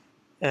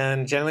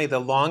 And generally, the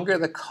longer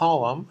the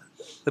column,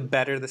 the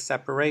better the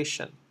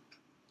separation.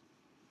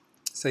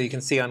 So you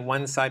can see on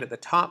one side at the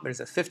top, there's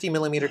a 50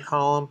 millimeter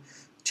column.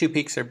 2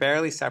 peaks are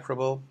barely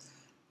separable.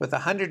 With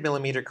a 100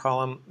 millimeter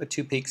column, the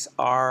 2 peaks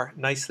are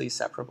nicely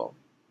separable.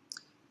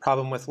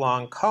 Problem with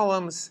long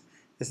columns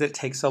is that it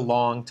takes a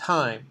long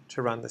time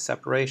to run the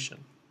separation.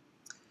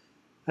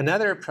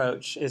 Another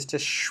approach is to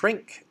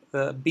shrink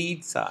the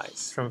bead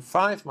size from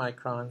 5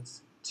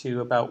 microns to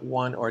about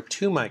 1 or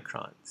 2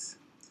 microns.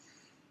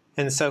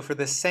 And so for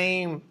the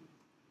same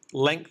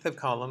length of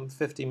column,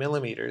 50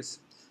 millimeters,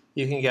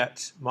 you can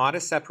get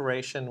modest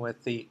separation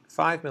with the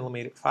 5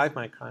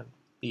 micron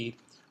bead,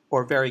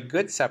 or very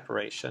good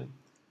separation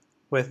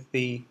with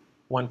the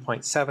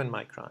 1.7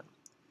 micron.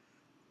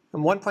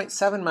 And 1.7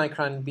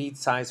 micron bead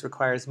size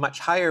requires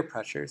much higher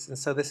pressures, and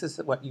so this is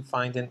what you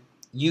find in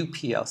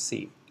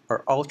UPLC,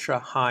 or ultra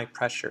high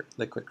pressure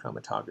liquid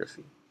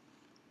chromatography.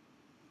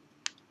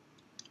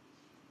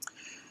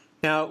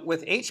 Now,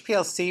 with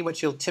HPLC,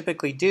 what you'll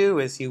typically do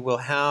is you will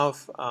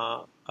have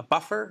a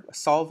buffer, a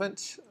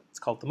solvent. It's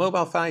called the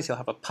mobile phase. You'll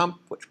have a pump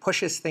which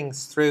pushes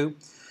things through.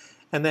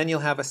 And then you'll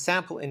have a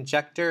sample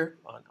injector,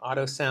 an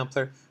auto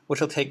sampler, which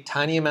will take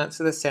tiny amounts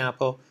of the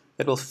sample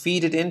It will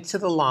feed it into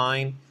the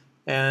line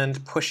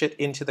and push it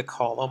into the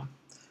column.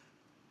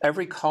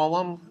 Every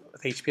column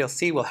with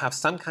HPLC will have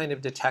some kind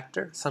of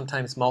detector,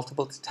 sometimes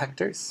multiple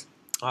detectors.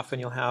 Often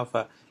you'll have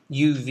a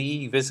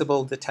UV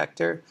visible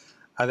detector.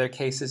 Other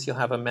cases you'll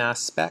have a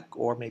mass spec,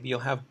 or maybe you'll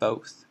have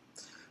both.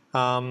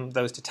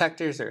 Those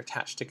detectors are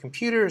attached to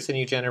computers and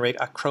you generate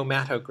a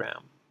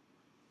chromatogram.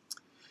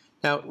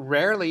 Now,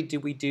 rarely do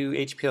we do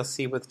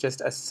HPLC with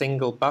just a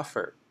single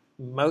buffer.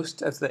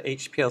 Most of the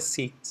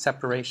HPLC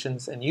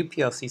separations and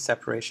UPLC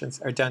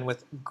separations are done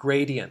with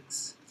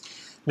gradients,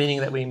 meaning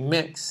that we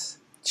mix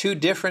two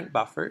different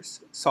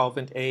buffers,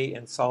 solvent A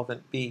and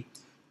solvent B,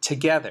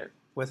 together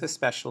with a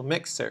special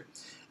mixer.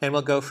 And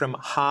we'll go from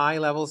high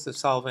levels of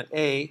solvent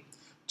A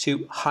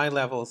to high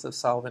levels of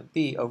solvent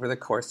B over the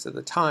course of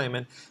the time.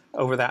 And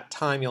over that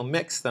time, you'll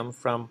mix them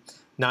from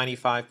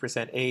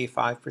 95% A,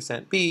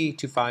 5% B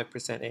to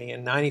 5% A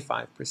and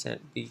 95%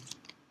 B.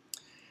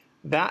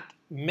 That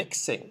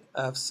mixing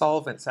of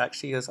solvents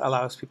actually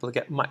allows people to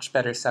get much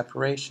better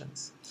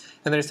separations.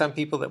 And there's some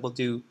people that will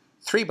do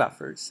 3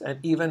 buffers and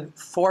even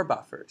 4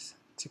 buffers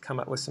to come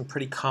up with some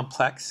pretty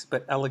complex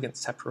but elegant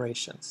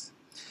separations.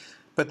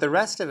 But the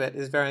rest of it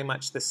is very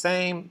much the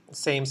same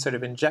sort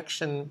of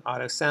injection,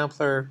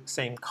 autosampler,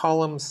 same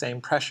column, same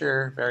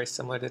pressure, very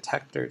similar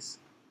detectors.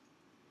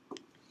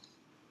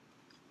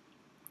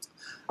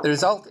 The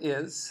result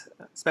is,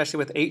 especially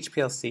with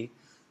HPLC,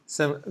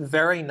 some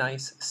very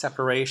nice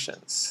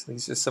separations.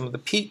 These are some of the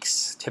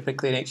peaks.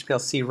 Typically an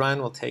HPLC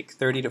run will take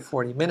 30 to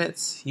 40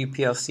 minutes.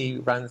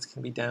 UPLC runs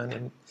can be done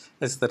in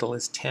as little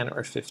as 10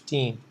 or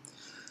 15.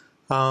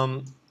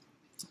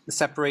 The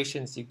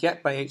separations you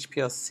get by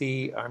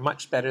HPLC are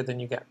much better than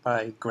you get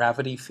by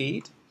gravity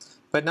feed,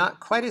 but not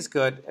quite as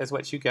good as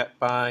what you get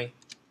by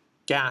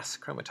gas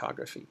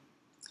chromatography.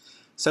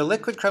 So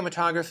liquid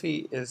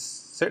chromatography is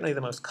certainly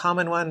the most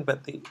common one,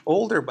 but the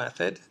older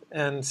method,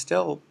 and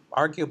still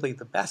arguably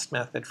the best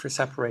method for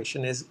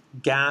separation, is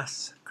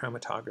gas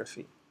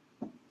chromatography.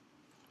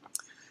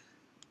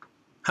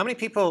 How many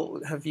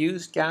people have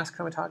used gas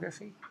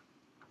chromatography?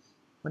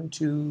 1,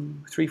 2,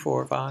 3,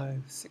 4,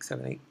 5, 6,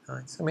 7, 8,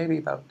 9. So maybe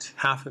about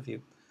half of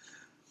you.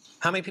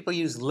 How many people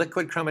use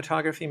liquid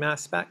chromatography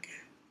mass spec?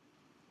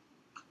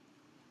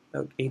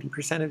 About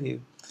 80% of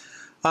you.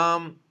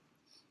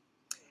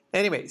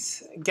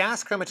 Anyways,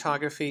 gas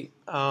chromatography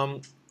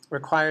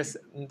requires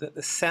that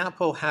the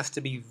sample has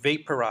to be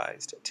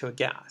vaporized to a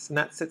gas, and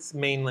that's its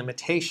main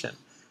limitation.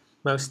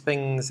 Most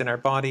things in our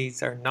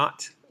bodies are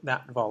not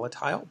that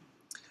volatile.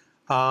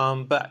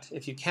 But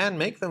if you can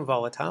make them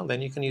volatile,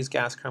 then you can use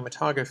gas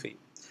chromatography.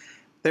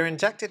 They're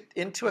injected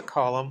into a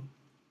column,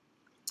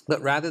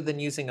 but rather than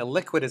using a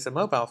liquid as a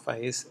mobile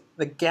phase,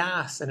 the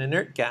gas, an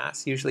inert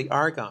gas, usually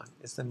argon,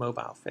 is the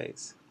mobile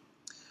phase.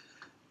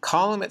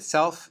 Column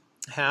itself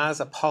has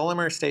a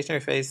polymer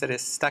stationary phase that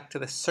is stuck to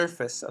the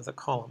surface of the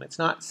column. It's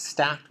not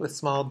stacked with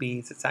small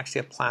beads, it's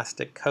actually a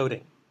plastic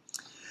coating.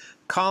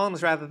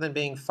 Columns, rather than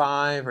being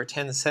 5 or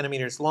 10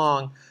 centimeters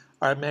long,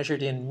 are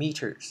measured in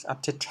meters,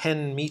 up to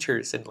 10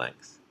 meters in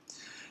length.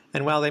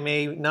 And while they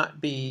may not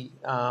be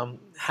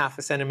half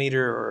a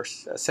centimeter or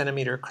a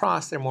centimeter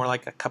across, they're more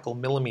like a couple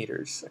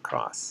millimeters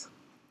across.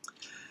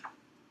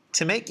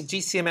 To make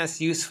GCMS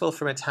useful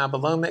for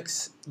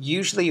metabolomics,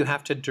 usually you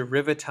have to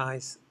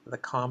derivatize the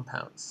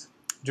compounds.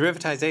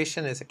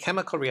 Derivatization is a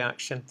chemical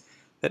reaction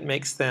that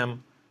makes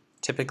them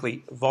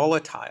typically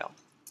volatile.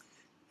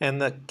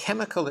 And the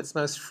chemical that's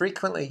most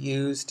frequently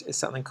used is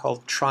something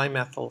called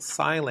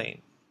trimethylsilane,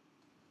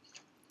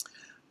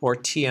 or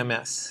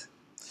TMS.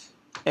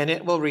 And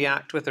it will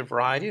react with a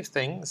variety of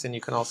things, and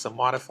you can also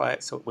modify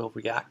it so it will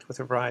react with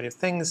a variety of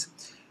things.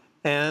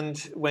 And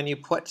when you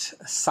put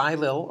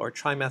silyl or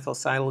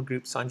trimethylsilyl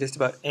groups on just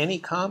about any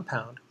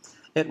compound,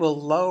 it will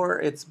lower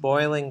its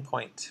boiling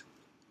point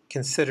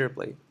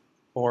considerably,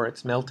 or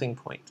its melting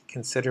point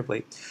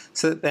considerably,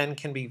 so that it then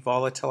can be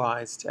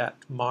volatilized at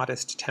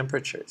modest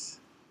temperatures.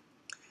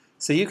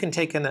 So you can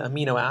take an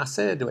amino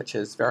acid, which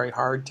is very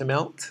hard to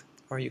melt,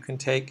 or you can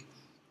take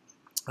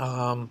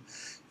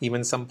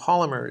even some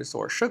polymers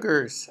or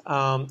sugars,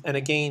 and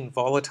again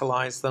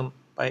volatilize them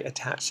by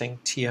attaching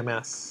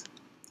TMS.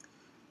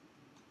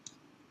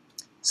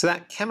 So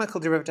that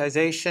chemical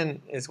derivatization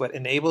is what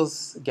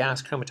enables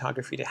gas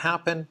chromatography to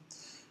happen,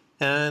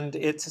 and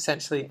it's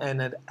essentially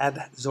an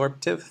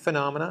adsorptive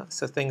phenomena.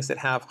 So things that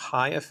have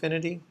high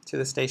affinity to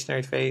the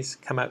stationary phase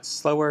come out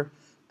slower.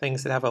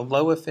 Things that have a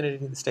low affinity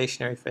to the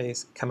stationary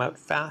phase come out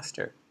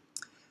faster.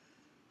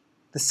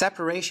 The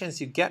separations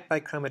you get by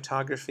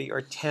chromatography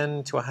are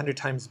 10 to 100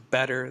 times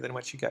better than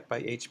what you get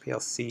by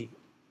HPLC.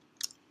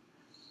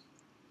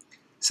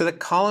 So the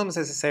columns,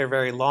 as I say, are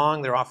very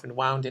long. They're often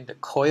wound into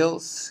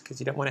coils because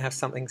you don't want to have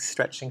something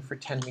stretching for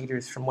 10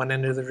 meters from one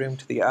end of the room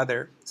to the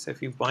other. So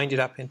if you wind it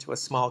up into a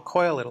small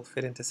coil, it'll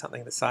fit into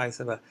something the size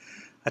of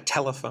a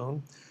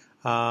telephone.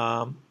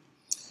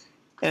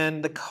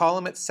 And the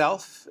column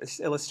itself is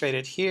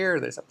illustrated here.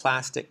 There's a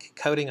plastic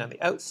coating on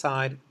the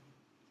outside.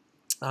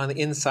 On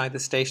the inside, the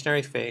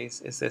stationary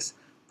phase is this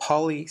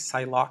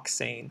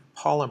polysiloxane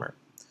polymer.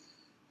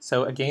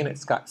 So again,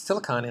 it's got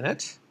silicon in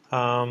it.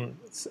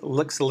 It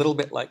looks a little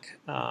bit like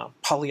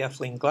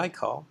polyethylene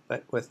glycol,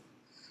 but with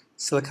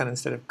silicon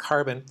instead of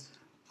carbon.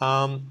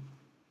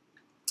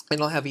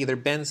 It'll have either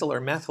benzyl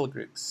or methyl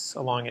groups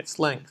along its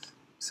length.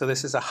 So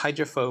this is a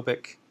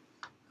hydrophobic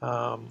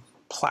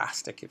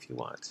plastic, if you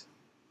want.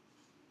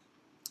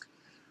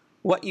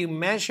 What you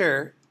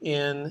measure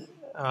in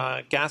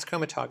gas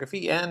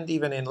chromatography and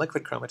even in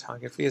liquid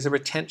chromatography is a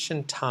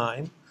retention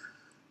time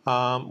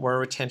or a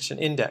retention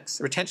index.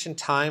 The retention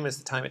time is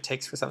the time it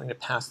takes for something to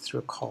pass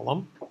through a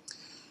column.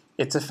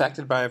 It's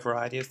affected by a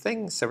variety of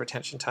things. So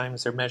retention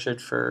times are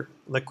measured for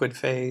liquid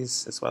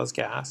phase as well as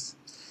gas.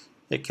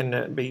 It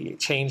can be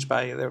changed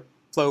by the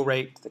flow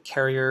rate, the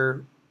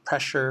carrier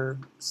pressure,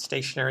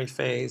 stationary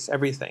phase,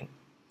 everything.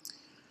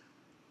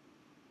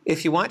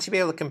 If you want to be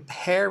able to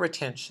compare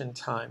retention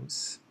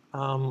times,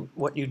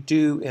 what you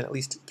do in at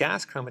least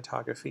gas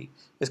chromatography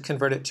is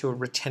convert it to a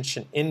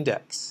retention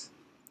index.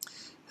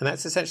 And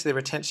that's essentially the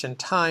retention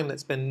time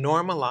that's been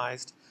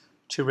normalized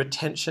to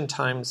retention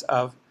times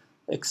of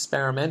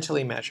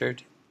experimentally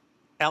measured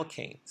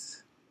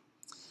alkanes.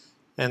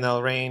 And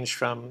they'll range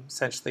from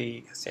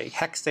essentially, say,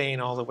 hexane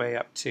all the way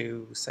up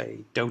to, say,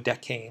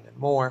 dodecane and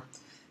more,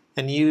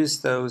 and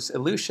use those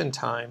elution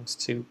times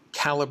to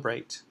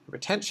calibrate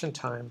retention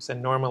times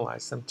and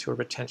normalize them to a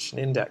retention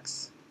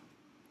index.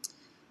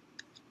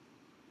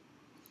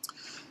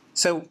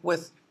 So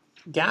with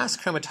gas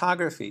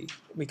chromatography,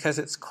 because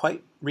it's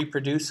quite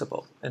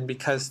reproducible and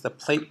because the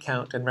plate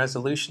count and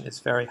resolution is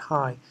very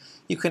high,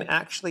 you can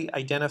actually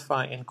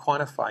identify and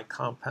quantify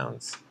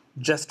compounds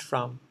just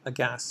from a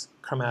gas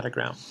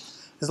chromatogram,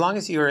 as long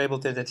as you are able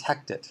to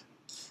detect it.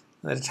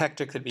 The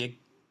detector could be a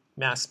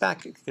mass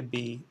spec, it could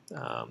be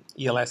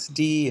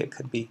ELSD, it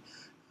could be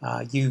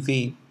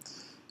UV.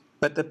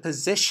 But the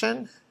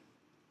position,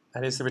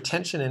 that is the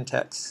retention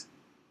index,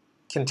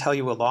 can tell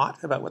you a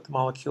lot about what the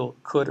molecule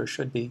could or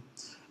should be.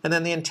 And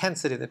then the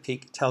intensity of the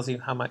peak tells you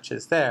how much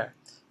is there.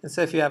 And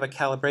so if you have a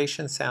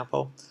calibration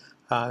sample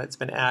that's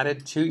been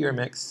added to your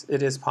mix,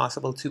 it is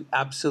possible to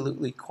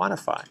absolutely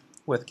quantify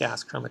with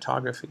gas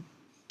chromatography.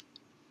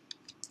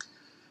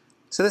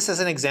 So this is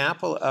an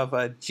example of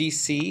a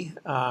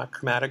GC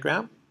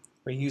chromatogram.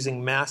 We're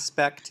using mass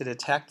spec to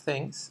detect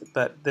things,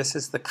 but this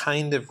is the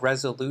kind of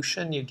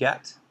resolution you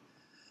get.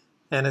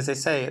 And as I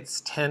say, it's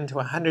 10 to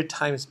 100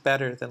 times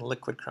better than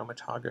liquid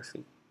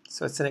chromatography.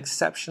 So it's an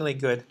exceptionally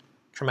good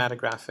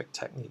chromatographic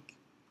technique.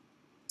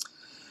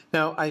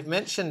 Now, I've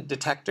mentioned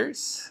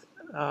detectors.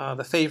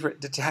 The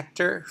favorite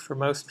detector for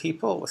most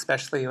people,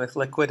 especially with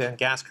liquid and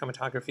gas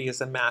chromatography,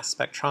 is a mass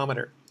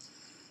spectrometer.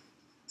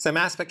 So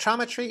mass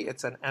spectrometry,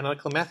 it's an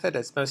analytical method,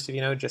 as most of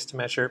you know, just to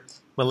measure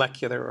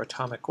molecular or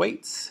atomic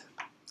weights.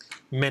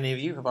 Many of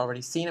you have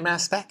already seen a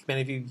mass spec.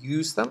 Many of you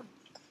use them.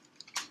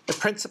 The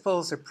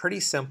principles are pretty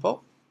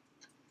simple.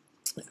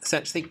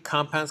 Essentially,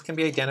 compounds can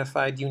be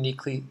identified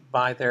uniquely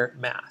by their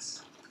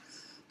mass.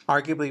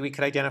 Arguably, we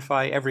could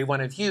identify every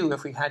one of you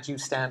if we had you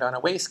stand on a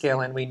weigh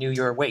scale and we knew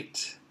your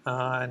weight.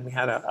 And we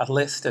had a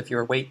list of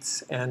your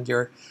weights and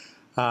your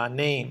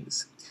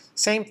names.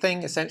 Same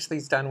thing essentially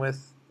is done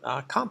with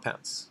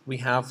compounds. We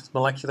have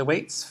molecular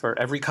weights for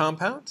every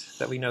compound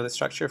that we know the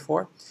structure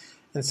for.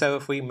 And so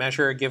if we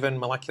measure a given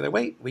molecular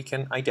weight, we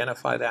can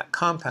identify that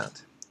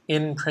compound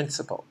in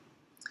principle.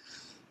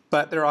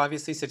 But there are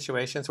obviously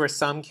situations where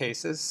some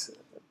cases,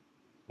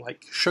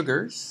 like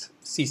sugars,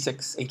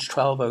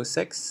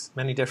 C6H12O6,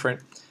 many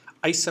different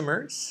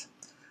isomers,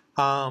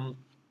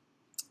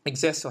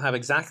 exist, will have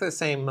exactly the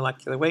same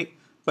molecular weight,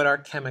 but are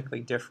chemically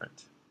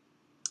different.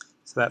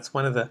 So that's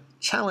one of the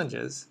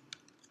challenges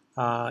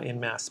in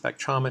mass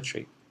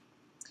spectrometry.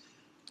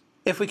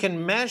 If we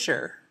can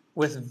measure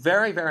with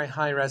very, very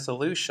high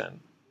resolution,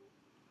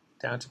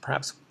 down to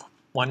perhaps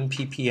 1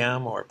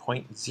 ppm or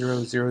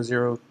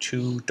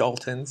 0.0002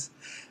 Daltons,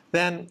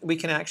 then we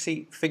can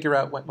actually figure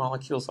out what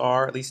molecules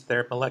are, at least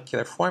their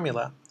molecular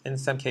formula, in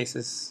some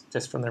cases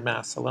just from their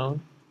mass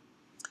alone.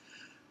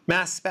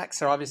 Mass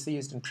specs are obviously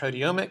used in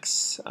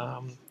proteomics.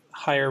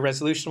 Higher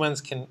resolution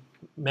ones can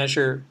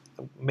measure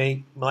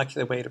the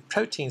molecular weight of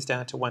proteins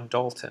down to 1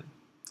 Dalton.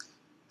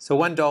 So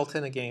 1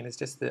 Dalton, again, is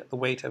just the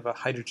weight of a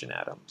hydrogen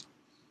atom.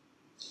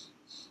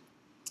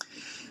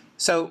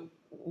 So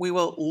we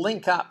will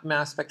link up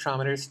mass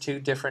spectrometers to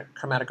different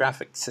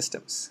chromatographic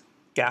systems.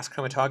 Gas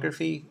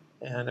chromatography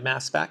and a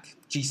mass spec,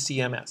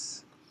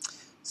 GCMS.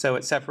 So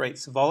it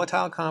separates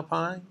volatile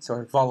compounds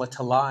or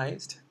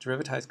volatilized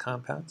derivatized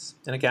compounds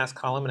in a gas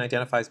column and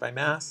identifies by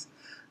mass.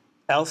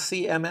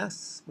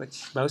 LCMS,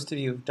 which most of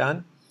you have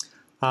done,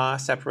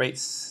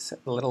 separates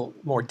a little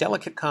more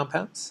delicate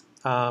compounds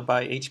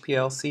by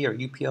HPLC or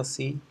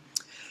UPLC.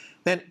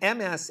 Then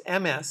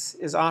MS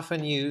is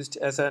often used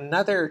as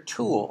another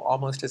tool,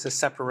 almost as a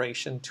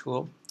separation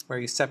tool, where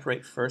you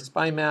separate first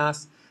by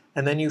mass,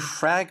 and then you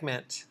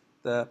fragment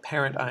the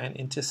parent ion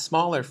into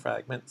smaller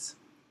fragments.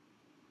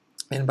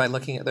 And by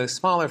looking at those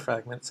smaller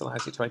fragments, it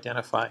allows you to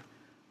identify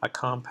a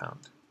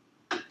compound.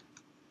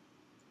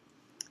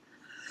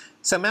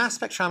 So mass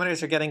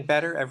spectrometers are getting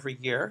better every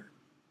year.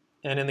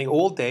 And in the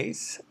old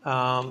days,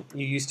 you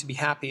used to be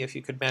happy if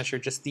you could measure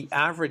just the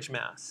average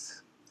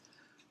mass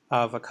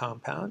of a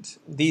compound.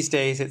 These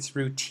days, it's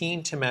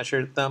routine to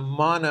measure the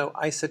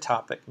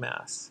monoisotopic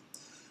mass.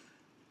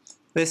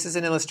 This is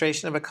an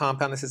illustration of a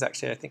compound. This is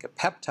actually, I think, a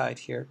peptide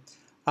here,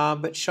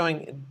 but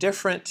showing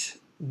different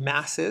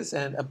masses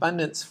and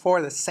abundance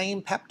for the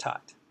same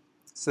peptide.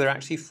 So there are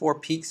actually 4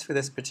 peaks for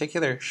this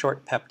particular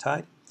short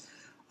peptide,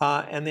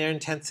 and their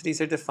intensities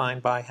are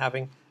defined by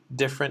having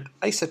different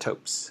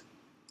isotopes.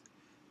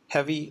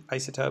 Heavy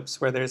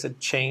isotopes where there's a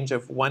change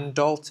of 1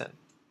 Dalton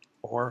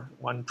or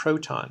 1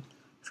 proton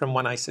from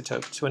one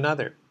isotope to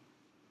another.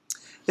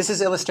 This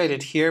is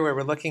illustrated here where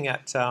we're looking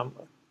at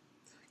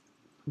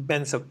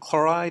benzyl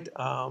chloride,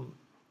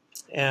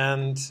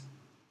 and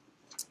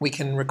we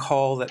can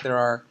recall that there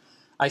are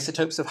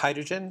isotopes of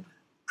hydrogen,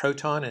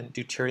 proton and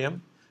deuterium,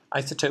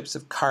 isotopes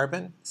of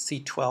carbon,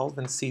 C12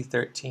 and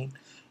C13,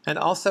 and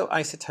also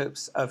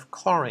isotopes of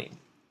chlorine,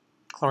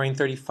 chlorine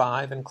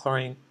 35 and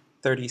chlorine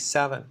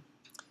 37.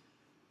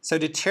 So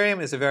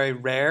deuterium is a very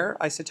rare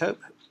isotope.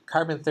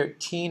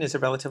 Carbon-13 is a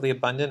relatively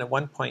abundant at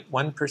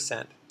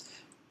 1.1%.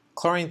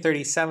 Chlorine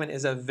 37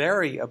 is a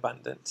very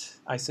abundant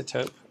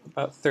isotope,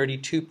 about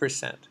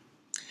 32%.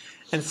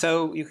 And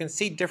so you can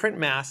see different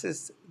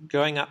masses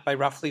going up by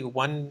roughly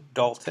 1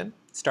 Dalton,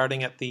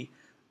 starting at the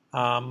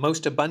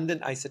most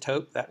abundant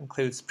isotope. That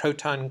includes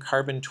proton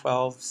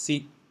carbon-12,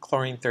 C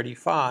chlorine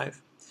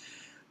 35,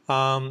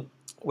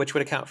 which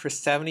would account for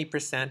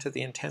 70% of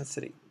the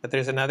intensity. But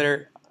there's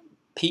another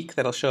peak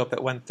that'll show up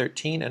at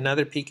 113,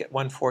 another peak at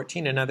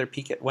 114, another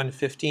peak at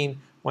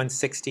 115,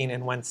 116,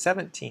 and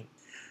 117.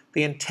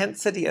 The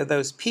intensity of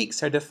those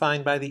peaks are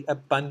defined by the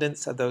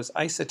abundance of those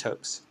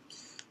isotopes.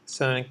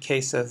 So in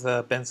case of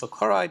benzyl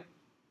chloride,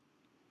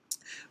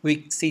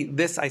 we see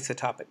this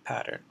isotopic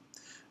pattern,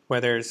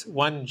 where there's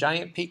 1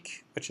 giant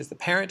peak, which is the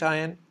parent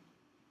ion,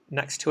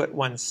 next to it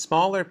 1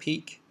 smaller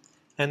peak,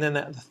 and then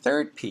the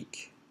 3rd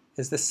peak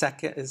is the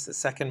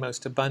second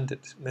most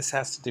abundant. And this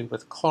has to do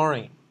with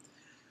chlorine.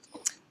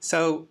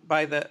 So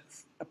by the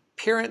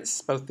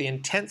appearance, both the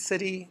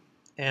intensity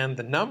and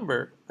the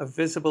number of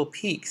visible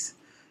peaks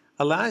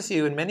allows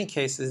you in many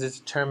cases to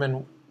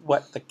determine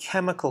what the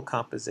chemical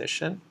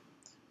composition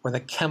or the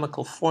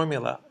chemical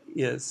formula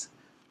is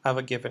of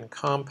a given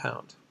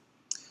compound.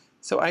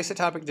 So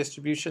isotopic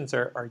distributions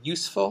are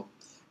useful,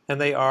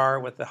 and they are,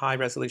 with the high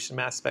resolution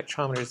mass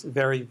spectrometers,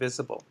 very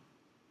visible.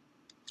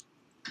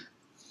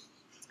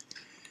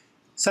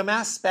 So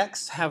mass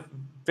specs have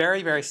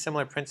very, very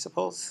similar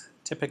principles.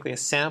 Typically, a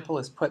sample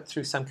is put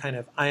through some kind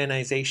of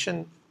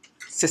ionization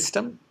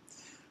system.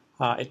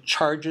 It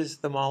charges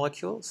the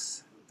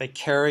molecules. They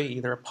carry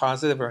either a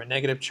positive or a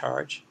negative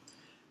charge.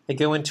 They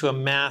go into a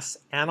mass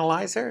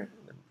analyzer,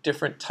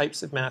 different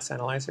types of mass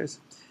analyzers,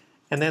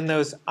 and then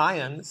those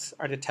ions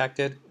are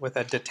detected with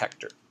a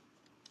detector.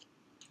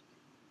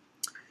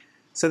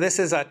 So this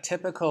is a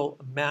typical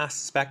mass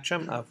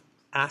spectrum of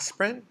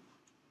aspirin.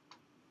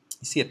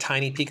 You see a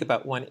tiny peak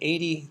about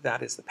 180,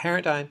 that is the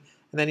parent ion.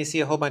 And then you see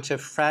a whole bunch of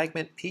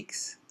fragment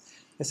peaks.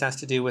 This has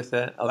to do with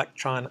the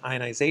electron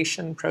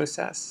ionization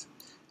process,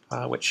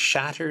 which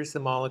shatters the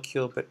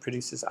molecule but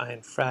produces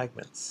ion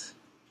fragments.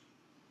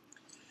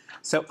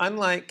 So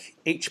unlike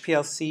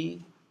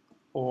HPLC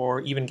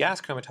or even gas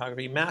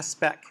chromatography, mass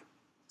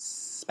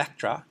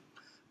spectra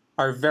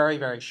are very,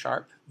 very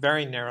sharp,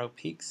 very narrow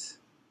peaks.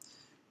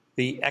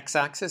 The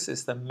x-axis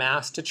is the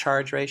mass to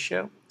charge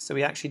ratio. So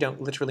we actually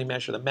don't literally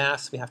measure the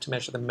mass, we have to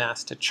measure the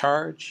mass to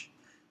charge.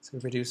 So we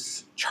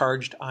produce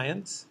charged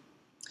ions.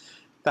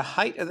 The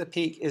height of the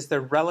peak is the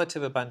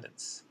relative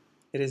abundance.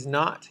 It is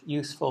not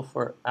useful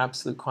for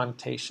absolute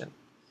quantitation.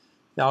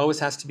 It always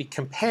has to be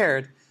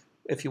compared,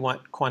 if you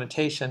want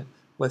quantitation,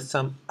 with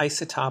some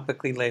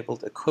isotopically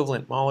labeled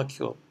equivalent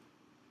molecule.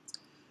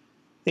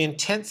 The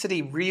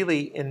intensity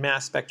really in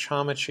mass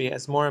spectrometry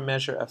is more a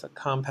measure of a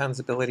compound's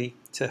ability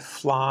to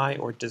fly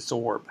or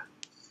desorb.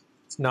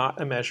 It's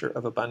not a measure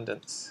of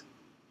abundance.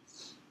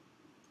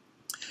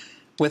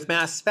 With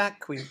mass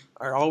spec, we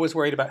are always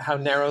worried about how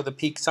narrow the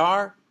peaks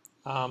are.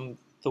 The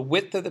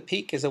width of the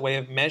peak is a way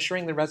of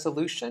measuring the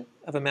resolution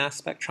of a mass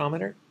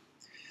spectrometer.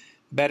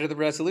 The better the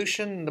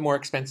resolution, the more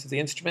expensive the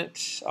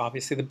instrument.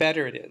 Obviously, the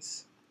better it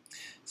is.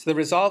 So the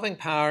resolving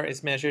power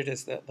is measured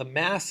as the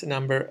mass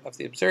number of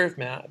the observed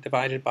mass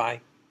divided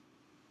by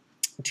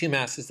 2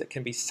 masses that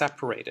can be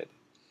separated.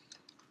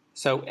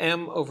 So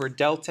m over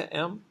delta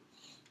m.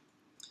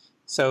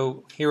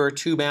 So here are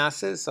 2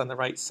 masses on the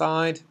right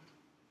side.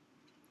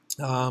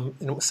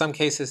 In some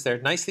cases,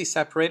 they're nicely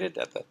separated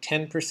at the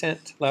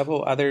 10%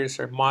 level. Others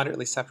are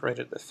moderately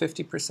separated at the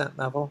 50%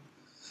 level.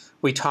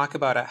 We talk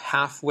about a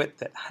half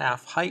width at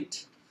half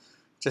height,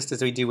 just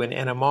as we do in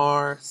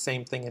NMR,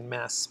 same thing in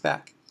mass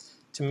spec,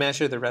 to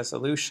measure the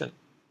resolution.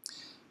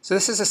 So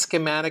this is a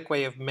schematic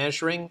way of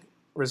measuring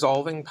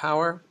resolving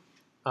power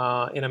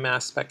in a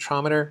mass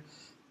spectrometer.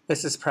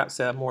 This is perhaps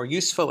a more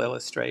useful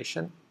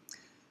illustration.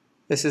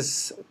 This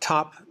is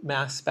top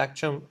mass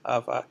spectrum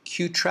of a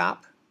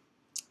Q-trap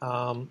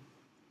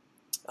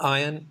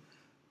ion.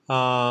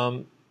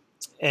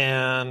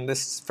 And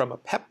this is from a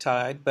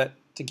peptide, but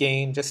to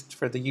gain, just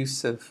for the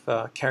use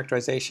of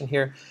characterization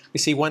here, we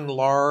see one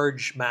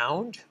large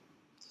mound,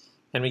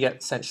 and we get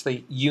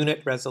essentially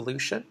unit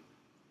resolution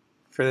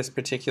for this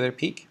particular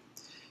peak.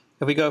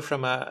 If we go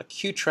from a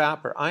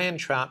Q-trap or ion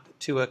trap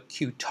to a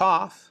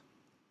Q-TOF,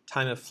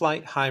 time of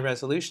flight, high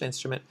resolution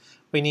instrument,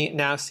 we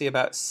now see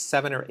about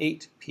 7 or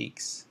 8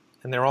 peaks,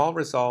 and they're all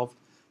resolved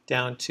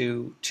down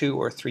to 2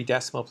 or 3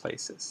 decimal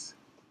places.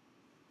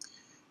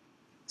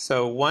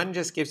 So one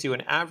just gives you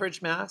an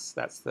average mass,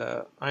 that's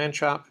the ion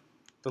trap.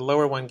 The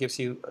lower one gives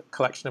you a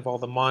collection of all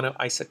the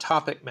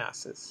monoisotopic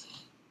masses.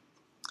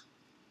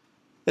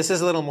 This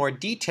is a little more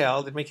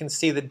detailed, and we can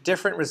see the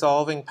different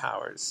resolving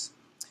powers.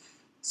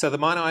 So the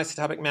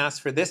monoisotopic mass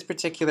for this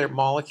particular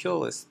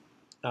molecule is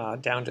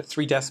down to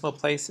 3 decimal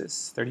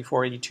places,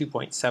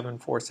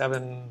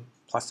 3482.747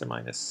 plus or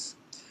minus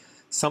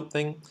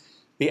something.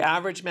 The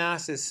average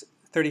mass is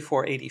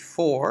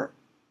 3484.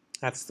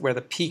 That's where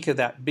the peak of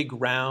that big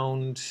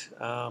round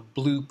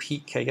blue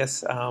peak, I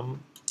guess.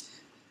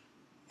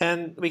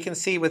 And we can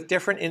see with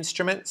different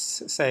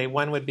instruments, say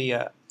one would be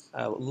a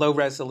low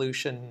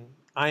resolution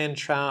ion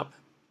trap.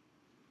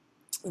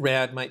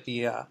 Red might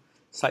be a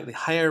slightly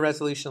higher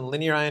resolution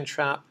linear ion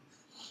trap.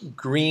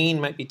 Green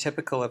might be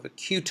typical of a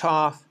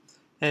Q-TOF,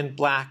 and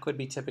black would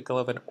be typical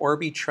of an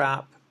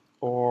Orbi-trap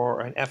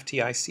or an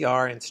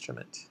FTICR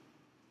instrument.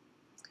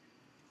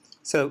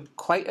 So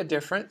quite a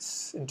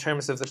difference in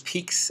terms of the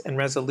peaks and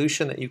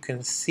resolution that you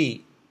can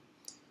see.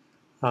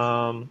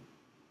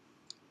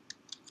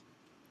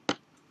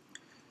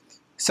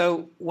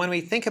 So when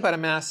we think about a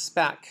mass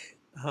spec,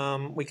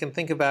 we can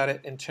think about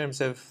it in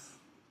terms of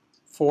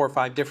 4 or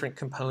 5 different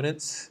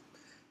components.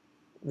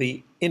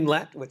 The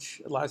inlet,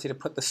 which allows you to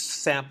put the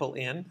sample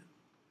in,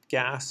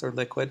 gas or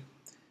liquid.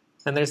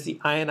 And there's the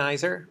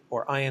ionizer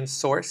or ion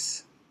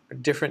source, or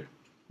different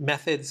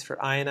methods for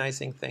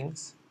ionizing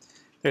things.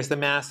 There's the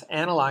mass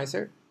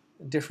analyzer,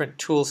 different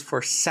tools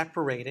for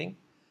separating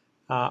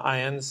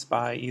ions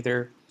by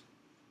either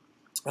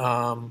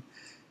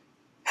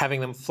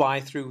having them fly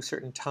through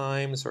certain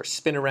times or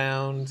spin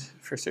around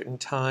for certain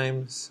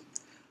times.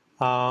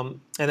 And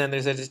then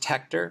there's a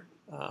detector.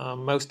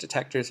 Most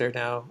detectors are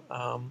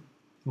now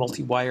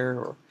multi-wire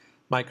or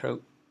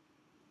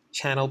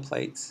micro-channel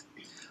plates.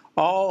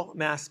 All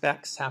mass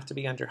specs have to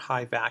be under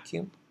high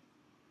vacuum,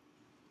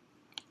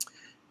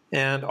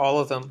 and all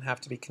of them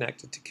have to be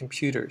connected to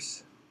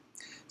computers.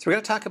 So we're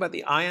going to talk about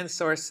the ion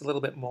source a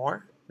little bit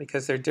more,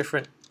 because there are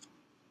different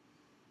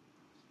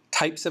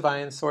types of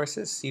ion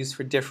sources used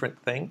for different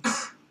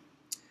things.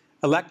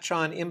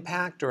 Electron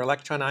impact or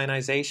electron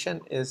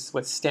ionization is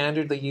what's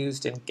standardly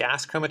used in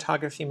gas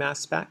chromatography mass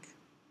spec.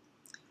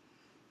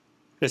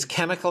 There's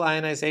chemical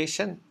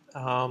ionization,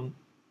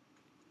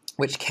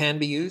 which can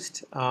be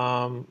used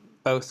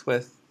both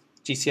with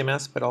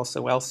GCMS but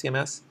also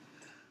LCMS.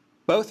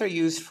 Both are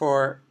used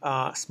for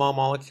small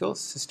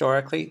molecules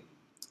historically.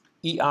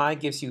 EI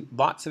gives you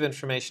lots of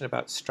information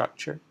about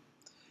structure.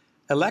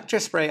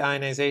 Electrospray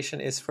ionization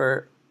is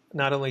for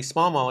not only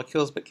small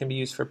molecules but can be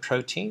used for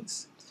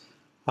proteins.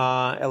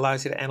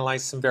 Allows you to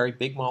analyze some very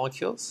big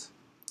molecules.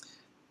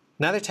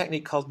 Another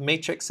technique called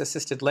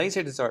matrix-assisted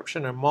laser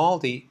desorption, or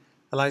MALDI,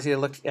 allows you to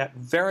look at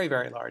very,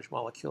 very large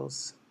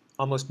molecules,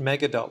 almost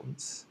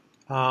megadaltons,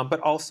 but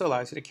also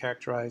allows you to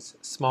characterize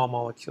small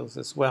molecules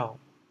as well.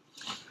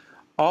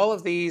 All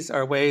of these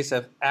are ways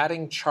of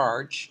adding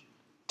charge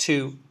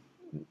to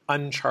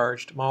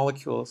uncharged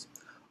molecules.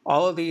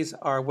 All of these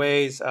are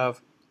ways of,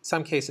 in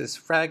some cases,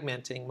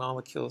 fragmenting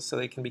molecules so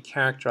they can be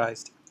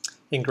characterized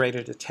in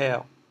greater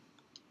detail.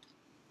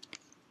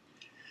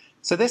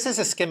 So this is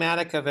a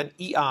schematic of an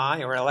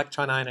EI, or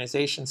electron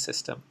ionization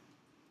system.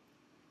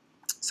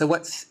 So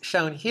what's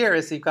shown here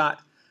is you've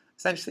got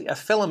essentially a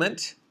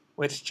filament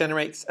which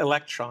generates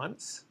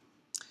electrons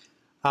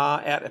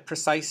at a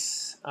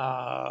precise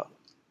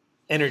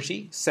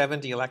energy,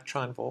 70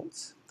 electron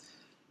volts.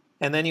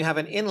 And then you have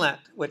an inlet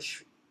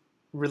which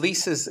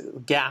releases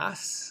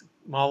gas,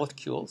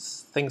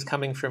 molecules, things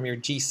coming from your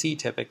GC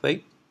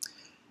typically.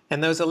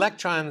 And those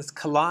electrons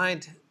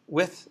collide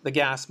with the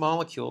gas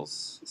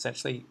molecules.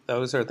 Essentially,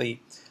 those are the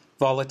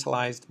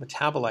volatilized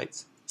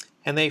metabolites.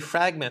 And they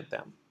fragment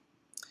them.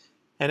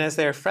 And as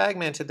they're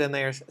fragmented, then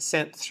they're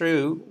sent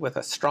through with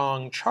a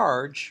strong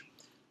charge,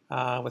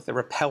 with a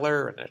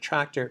repeller and an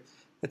attractor,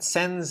 that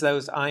sends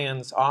those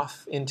ions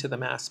off into the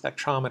mass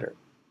spectrometer,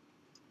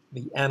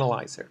 the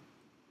analyzer.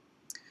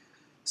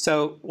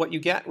 So what you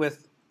get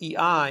with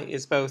EI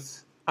is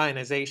both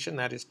ionization,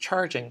 that is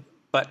charging,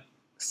 but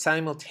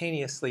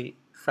simultaneously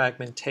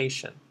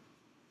fragmentation.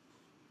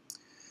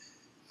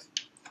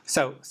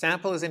 So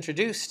sample is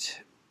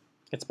introduced.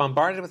 It's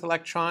bombarded with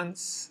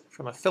electrons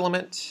from a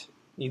filament,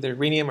 either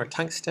rhenium or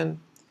tungsten.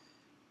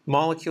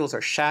 Molecules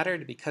are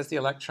shattered because the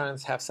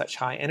electrons have such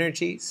high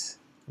energies,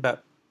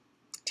 about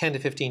 10 to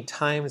 15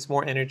 times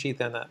more energy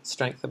than the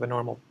strength of a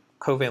normal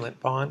covalent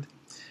bond.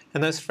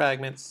 And those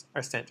fragments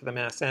are sent to the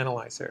mass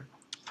analyzer.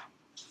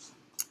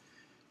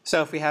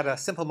 So if we had a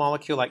simple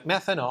molecule like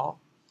methanol,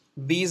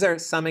 these are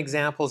some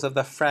examples of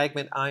the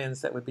fragment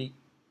ions that would be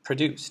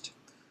produced.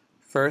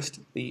 First,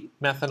 the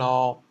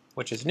methanol,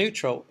 which is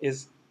neutral,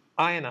 is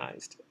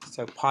ionized,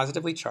 so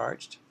positively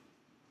charged.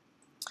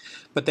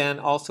 But then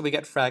also we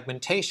get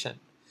fragmentation.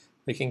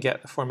 We can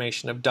get the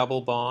formation of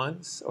double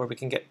bonds, or we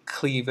can get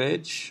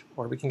cleavage,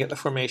 or we can get the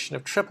formation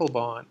of triple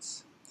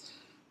bonds.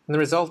 And the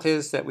result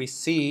is that we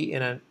see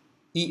in an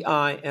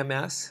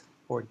EIMS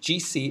or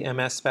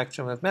GCMS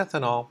spectrum of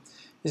methanol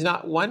is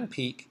not one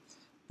peak,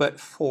 but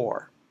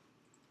 4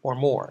 or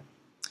more.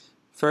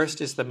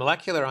 First is the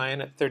molecular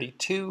ion at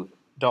 32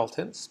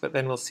 Daltons, but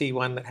then we'll see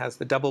one that has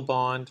the double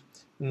bond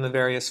and the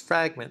various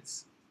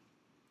fragments.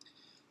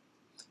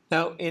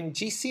 Now, in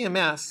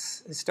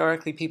GCMS,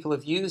 historically people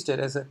have used it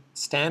as a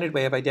standard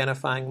way of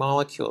identifying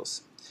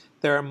molecules.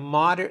 There are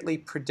moderately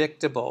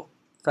predictable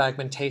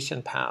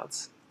fragmentation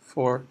paths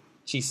for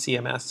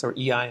GCMS or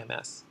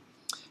EIMS.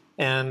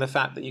 And the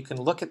fact that you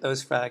can look at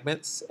those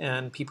fragments,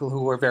 and people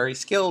who are very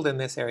skilled in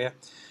this area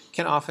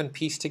can often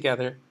piece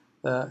together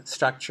the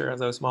structure of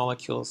those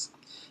molecules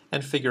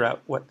and figure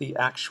out what the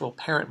actual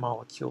parent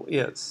molecule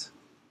is.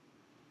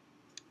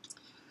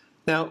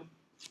 Now,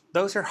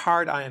 those are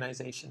hard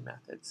ionization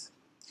methods.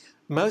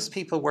 Most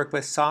people work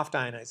with soft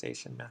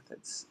ionization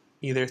methods,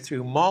 either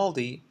through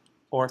MALDI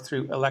or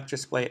through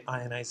electrospray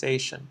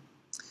ionization.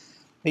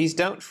 These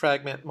don't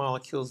fragment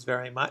molecules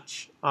very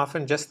much.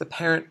 Often just the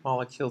parent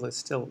molecule is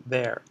still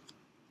there.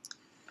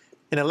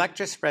 In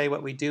electrospray,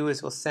 what we do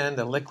is we'll send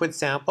a liquid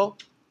sample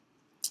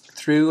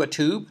through a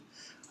tube,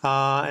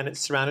 and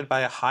it's surrounded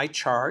by a high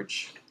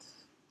charge.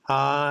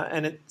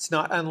 And it's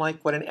not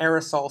unlike what an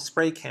aerosol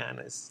spray can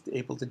is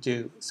able to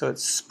do. So it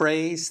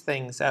sprays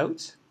things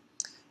out,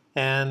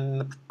 and in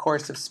the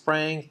course of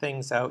spraying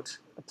things out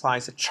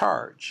applies a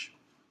charge.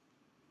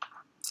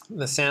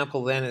 The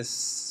sample then is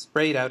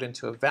sprayed out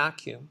into a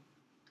vacuum.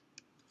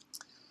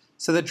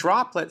 So the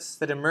droplets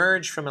that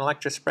emerge from an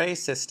electrospray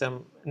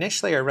system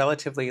initially are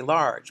relatively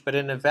large, but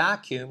in a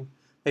vacuum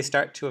they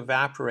start to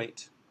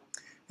evaporate.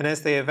 And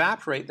as they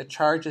evaporate, the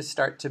charges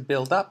start to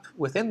build up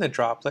within the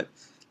droplet,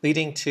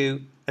 leading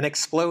to an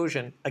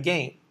explosion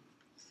again,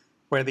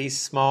 where these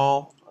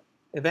small,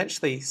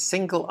 eventually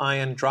single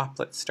ion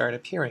droplets start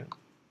appearing.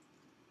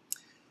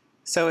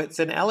 So it's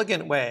an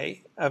elegant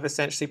way of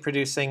essentially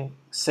producing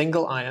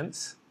single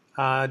ions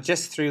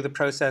just through the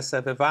process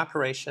of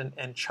evaporation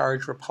and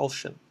charge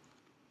repulsion.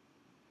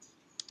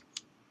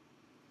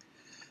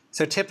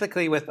 So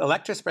typically with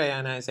electrospray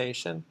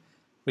ionization,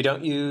 we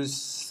don't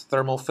use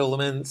thermal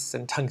filaments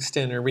and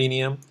tungsten or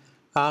rhenium.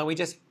 We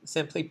just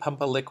simply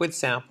pump a liquid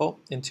sample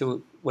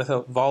with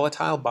a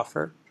volatile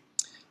buffer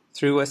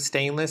through a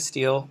stainless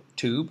steel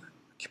tube,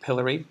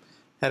 capillary,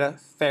 at a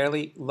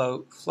fairly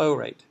low flow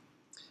rate.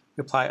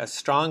 We apply a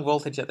strong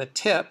voltage at the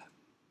tip,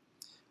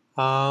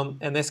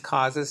 and this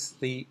causes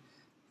the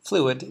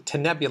fluid to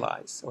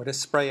nebulize or to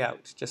spray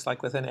out, just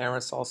like with an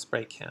aerosol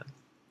spray can.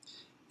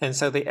 And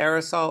so the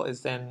aerosol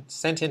is then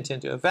sent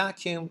into a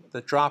vacuum,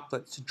 the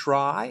droplets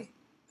dry,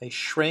 they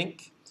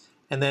shrink,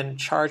 and then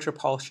charge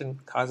repulsion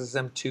causes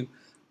them to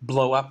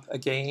blow up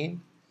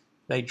again.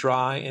 They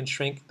dry and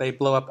shrink, they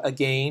blow up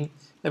again.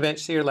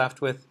 Eventually you're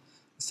left with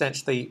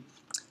essentially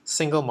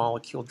single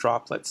molecule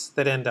droplets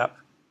that end up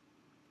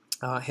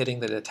hitting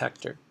the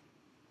detector.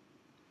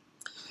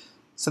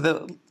 So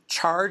the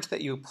charge that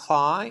you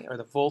apply, or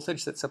the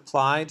voltage that's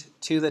applied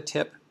to the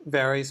tip,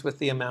 varies with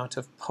the amount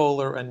of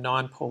polar and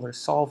nonpolar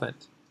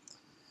solvent.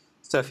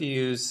 So if you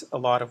use a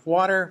lot of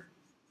water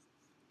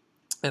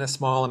and a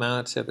small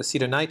amount of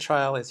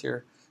acetonitrile as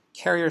your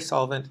carrier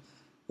solvent,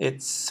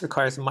 it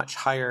requires much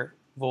higher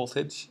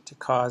voltage to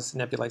cause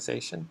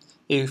nebulization.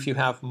 If you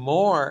have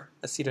more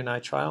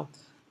acetonitrile,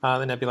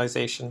 the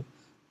nebulization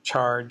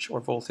charge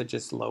or voltage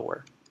is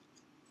lower.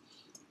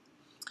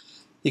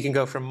 You can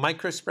go from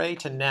microspray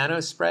to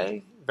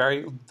nanospray,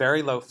 very,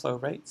 very low flow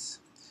rates.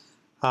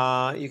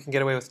 You can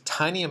get away with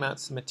tiny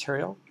amounts of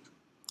material.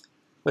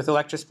 With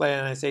electrospray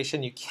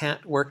ionization, you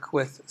can't work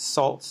with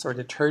salts or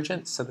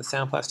detergents, so the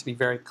sample has to be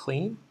very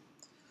clean.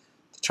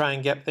 To try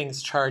and get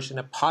things charged in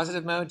a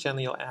positive mode,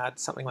 generally you'll add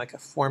something like a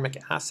formic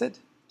acid.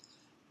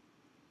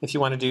 If you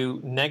want to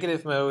do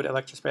negative mode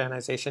electrospray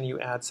ionization, you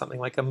add something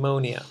like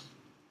ammonia.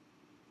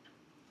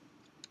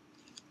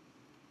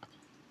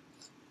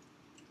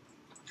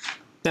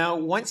 Now,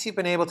 once you've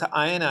been able to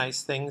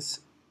ionize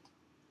things,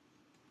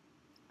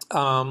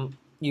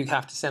 you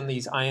have to send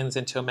these ions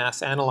into a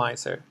mass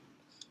analyzer.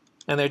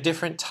 And there are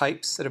different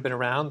types that have been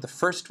around. The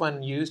first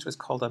one used was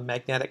called a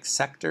magnetic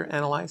sector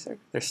analyzer.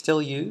 They're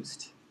still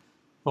used,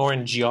 more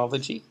in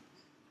geology.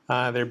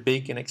 They're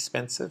big and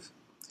expensive.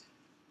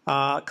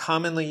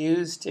 Commonly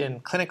used in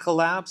clinical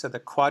labs are the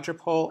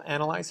quadrupole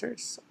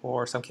analyzers,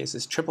 or in some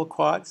cases triple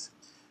quads.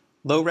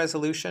 Low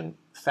resolution,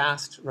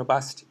 fast,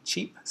 robust,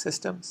 cheap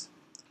systems.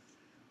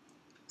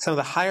 Some of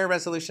the higher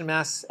resolution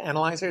mass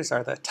analyzers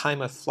are the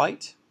time of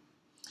flight.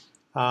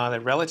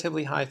 They're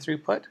relatively high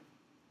throughput.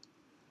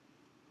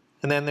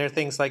 And then there are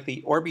things like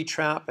the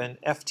Orbitrap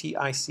and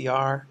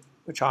FTICR,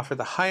 which offer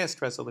the highest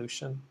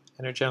resolution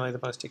and are generally the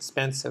most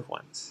expensive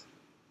ones.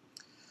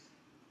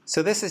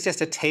 So this is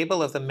just a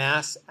table of the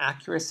mass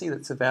accuracy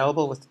that's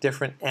available with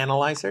different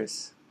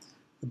analyzers.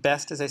 The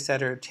best, as I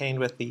said, are obtained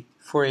with the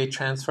Fourier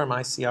transform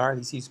ICR.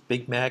 These use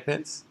big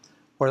magnets,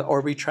 or the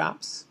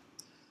Orbi-traps.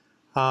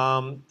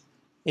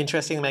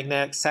 Interesting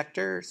magnetic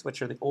sectors,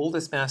 which are the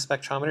oldest mass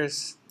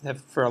spectrometers,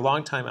 have for a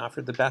long time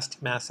offered the best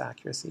mass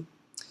accuracy.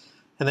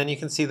 And then you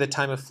can see the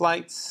time of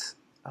flights.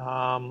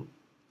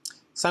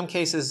 Some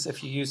cases,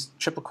 if you use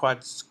triple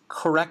quads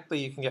correctly,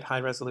 you can get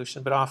high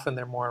resolution, but often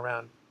they're more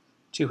around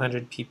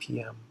 200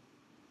 ppm.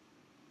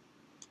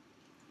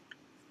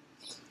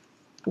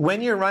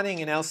 When you're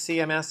running an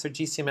LCMS or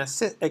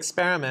GCMS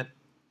experiment,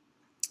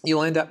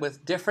 you'll end up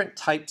with different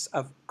types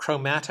of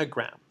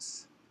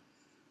chromatograms.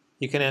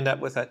 You can end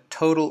up with a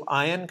total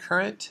ion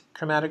current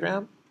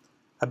chromatogram,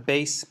 a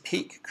base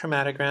peak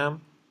chromatogram,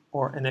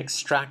 or an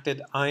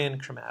extracted ion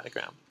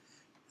chromatogram.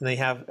 And they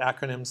have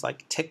acronyms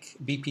like TIC,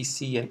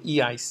 BPC, and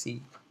EIC.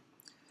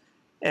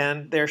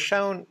 And they're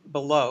shown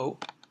below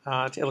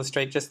to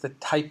illustrate just the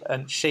type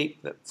and shape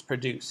that's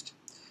produced.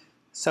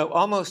 So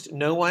almost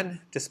no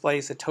one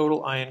displays a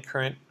total ion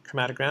current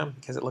chromatogram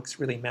because it looks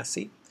really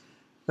messy.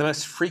 The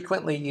most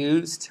frequently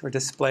used or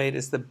displayed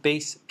is the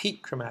base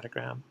peak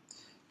chromatogram.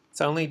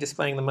 It's only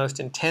displaying the most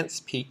intense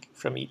peak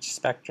from each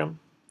spectrum.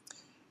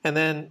 And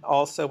then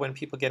also when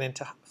people get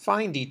into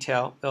fine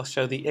detail, they'll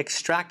show the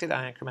extracted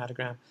ion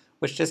chromatogram,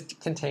 which just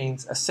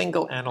contains a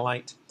single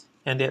analyte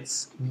and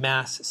its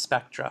mass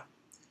spectra,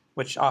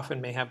 which often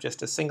may have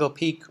just a single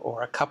peak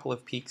or a couple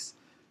of peaks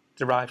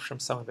derived from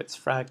some of its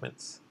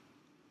fragments.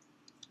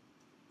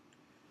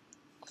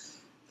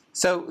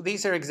 So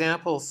these are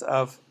examples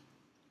of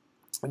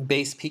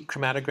base peak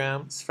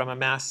chromatograms from a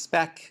mass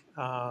spec,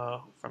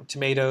 from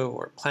tomato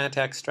or plant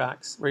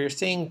extracts, where you're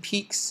seeing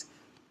peaks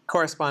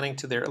corresponding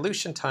to their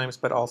elution times,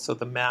 but also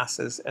the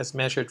masses as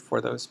measured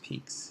for those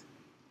peaks.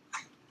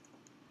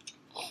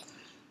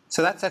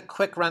 So that's a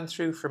quick run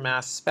through for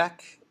mass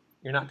spec.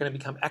 You're not going to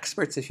become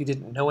experts if you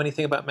didn't know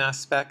anything about mass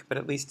spec, but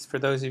at least for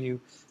those of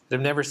you that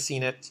have never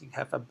seen it, you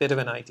have a bit of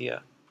an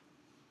idea.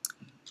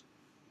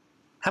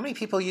 How many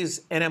people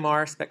use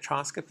NMR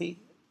spectroscopy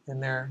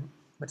in their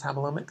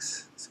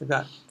metabolomics? So we've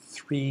got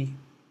 3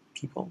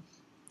 people.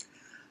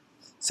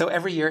 So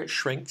every year it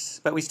shrinks,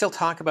 but we still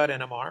talk about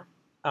NMR.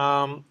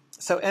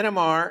 So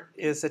NMR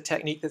is a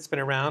technique that's been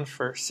around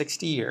for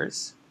 60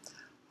 years.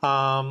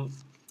 And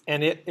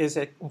it is,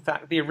 in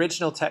fact, the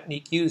original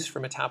technique used for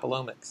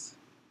metabolomics.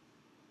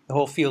 The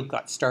whole field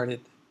got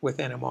started with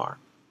NMR.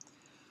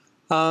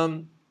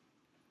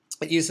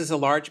 It uses a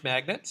large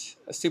magnet,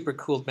 a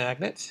supercooled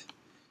magnet,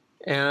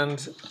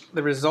 and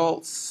the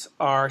results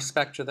are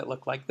spectra that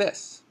look like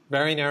this.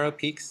 Very narrow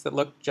peaks that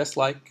look just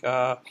like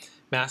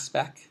mass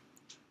spec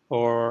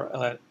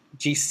or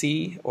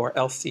GC or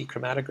LC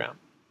chromatogram.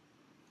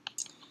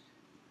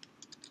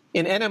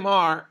 In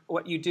NMR,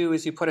 what you do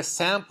is you put a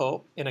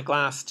sample in a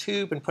glass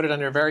tube and put it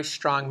under a very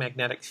strong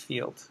magnetic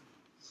field.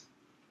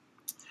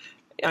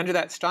 Under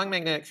that strong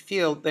magnetic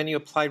field, then you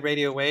apply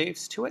radio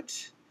waves to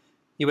it.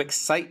 You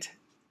excite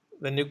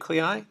the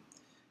nuclei,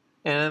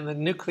 and the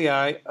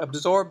nuclei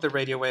absorb the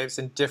radio waves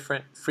in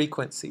different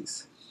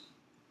frequencies.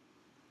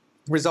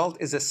 The result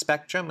is a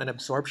spectrum, an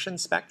absorption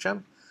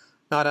spectrum,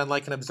 not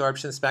unlike an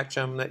absorption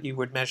spectrum that you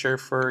would measure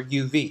for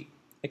UV,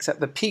 except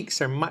the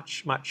peaks are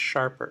much, much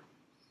sharper.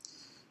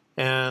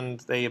 And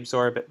they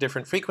absorb at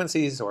different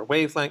frequencies or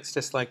wavelengths,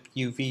 just like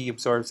UV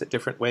absorbs at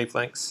different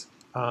wavelengths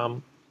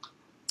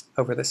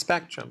over the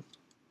spectrum.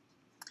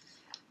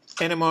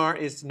 NMR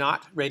is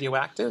not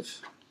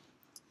radioactive.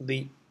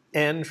 The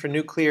N for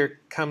nuclear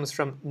comes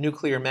from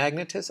nuclear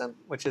magnetism,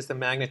 which is the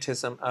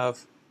magnetism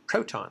of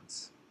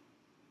protons.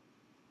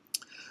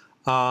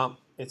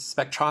 It's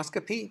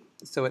spectroscopy,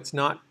 so it's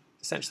not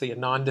essentially a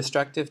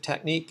non-destructive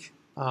technique.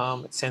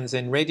 It sends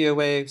in radio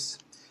waves.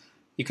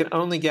 You can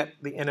only get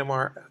the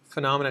NMR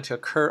phenomena to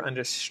occur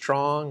under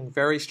strong,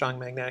 very strong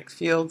magnetic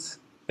fields.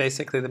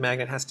 Basically, the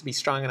magnet has to be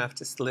strong enough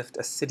to lift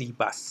a city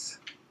bus.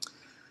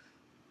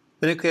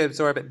 The nuclei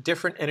absorb at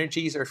different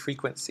energies or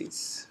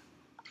frequencies.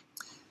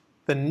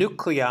 The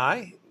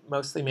nuclei,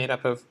 mostly made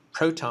up of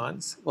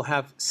protons, will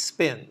have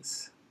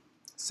spins.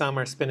 Some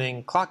are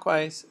spinning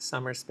clockwise,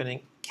 some are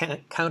spinning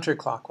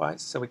counterclockwise,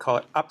 so we call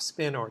it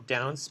upspin or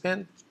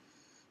downspin.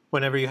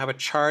 Whenever you have a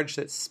charge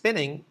that's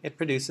spinning, it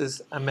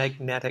produces a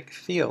magnetic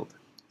field.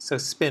 So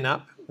spin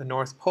up, the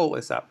North Pole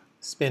is up.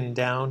 Spin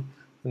down,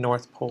 the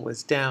North Pole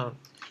is down.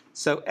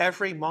 So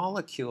every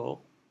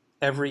molecule,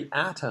 every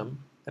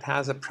atom that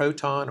has a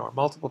proton or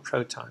multiple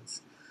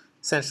protons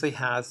essentially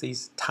has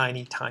these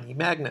tiny, tiny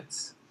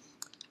magnets.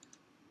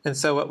 And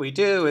so what we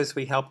do is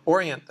we help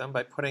orient them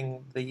by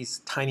putting these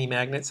tiny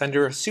magnets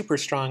under a super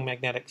strong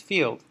magnetic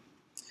field.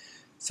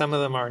 Some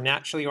of them are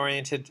naturally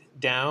oriented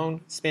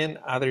down spin,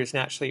 others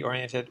naturally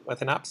oriented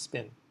with an up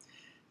spin.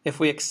 If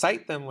we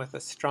excite them with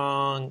a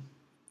strong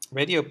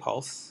radio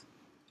pulse,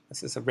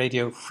 this is a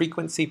radio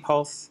frequency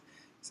pulse,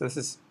 so this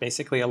is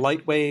basically a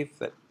light wave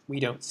that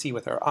we don't see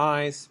with our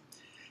eyes,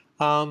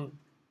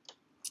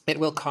 it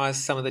will cause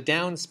some of the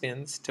down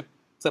spins to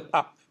flip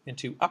up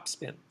into up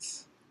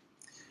spins.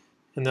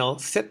 And they'll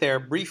sit there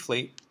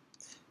briefly.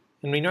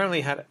 And we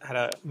normally had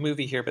a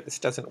movie here, but this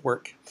doesn't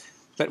work.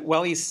 But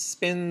while these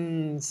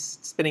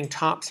spinning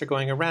tops are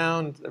going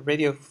around, the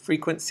radio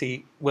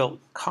frequency will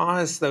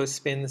cause those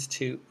spins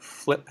to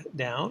flip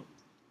down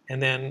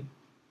and then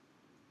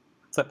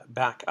flip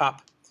back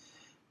up.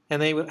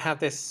 And they will have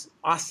this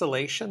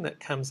oscillation that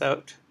comes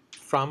out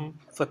from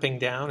flipping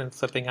down and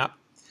flipping up.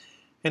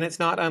 And it's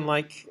not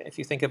unlike if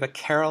you think of a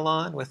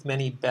carillon with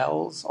many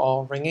bells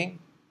all ringing,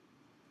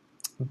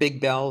 big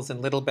bells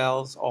and little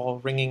bells all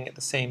ringing at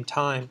the same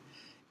time.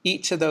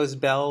 Each of those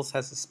bells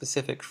has a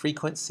specific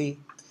frequency.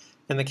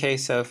 In the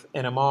case of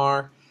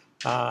NMR,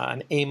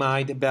 an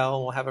amide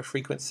bell will have a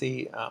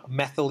frequency, a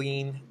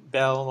methylene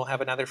bell will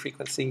have another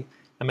frequency,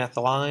 a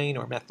methylene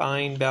or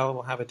methine bell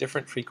will have a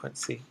different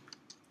frequency.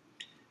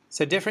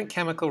 So different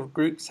chemical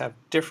groups have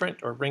different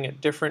or ring at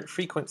different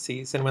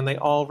frequencies, and when they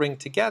all ring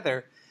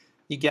together,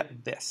 you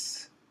get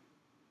this.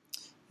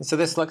 And so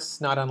this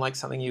looks not unlike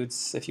something you'd,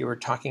 if you were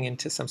talking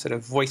into some sort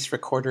of voice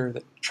recorder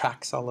that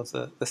tracks all of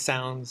the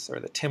sounds or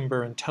the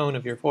timbre and tone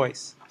of your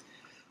voice.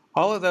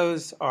 All of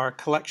those are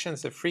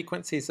collections of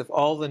frequencies of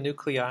all the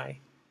nuclei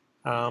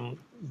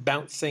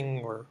bouncing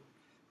or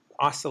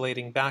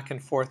oscillating back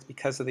and forth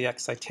because of the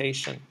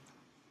excitation.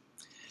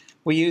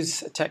 We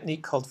use a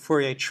technique called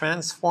Fourier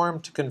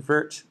transform to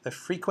convert the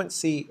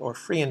frequency or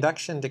free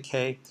induction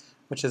decay,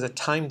 which is a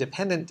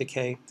time-dependent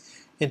decay,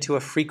 into a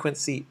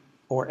frequency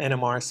or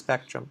NMR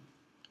spectrum.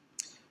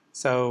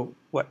 So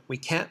what we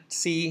can't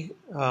see,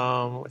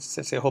 which is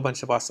essentially a whole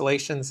bunch of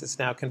oscillations, is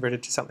now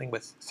converted to something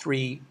with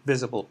 3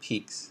 visible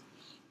peaks.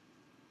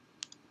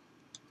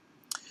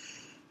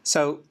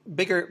 So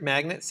bigger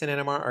magnets in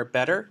NMR are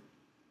better.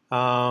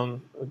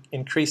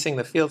 Increasing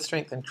the field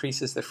strength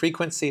increases the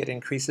frequency. It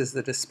increases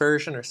the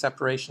dispersion or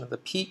separation of the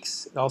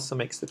peaks. It also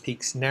makes the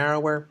peaks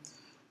narrower,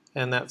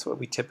 and that's what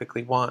we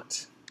typically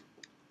want.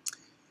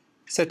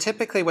 So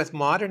typically with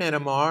modern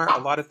NMR,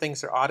 a lot of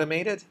things are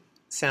automated.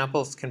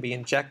 Samples can be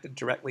injected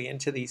directly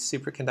into these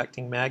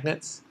superconducting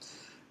magnets.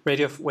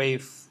 Radio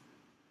wave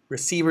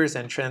receivers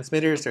and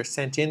transmitters are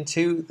sent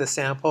into the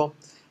sample,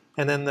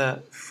 and then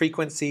the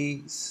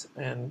frequencies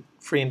and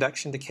free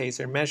induction decays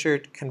are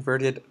measured,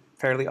 converted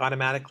fairly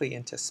automatically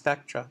into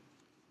spectra.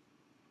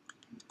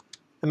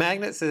 The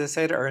magnets, as I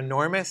said, are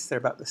enormous. They're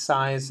about the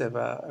size of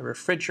a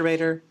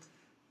refrigerator.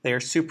 They are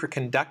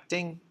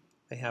superconducting.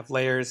 They have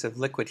layers of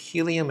liquid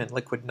helium and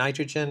liquid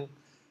nitrogen.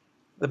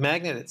 The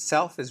magnet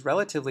itself is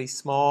relatively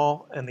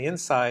small, and the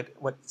inside,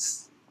 what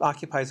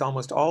occupies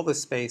almost all the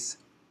space,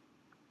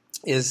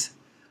 is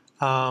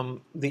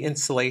the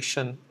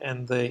insulation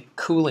and the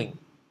cooling.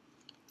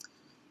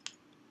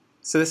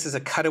 So this is a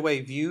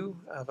cutaway view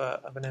of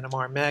an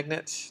NMR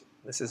magnet.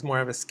 This is more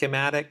of a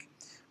schematic,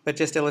 but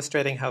just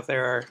illustrating how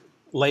there are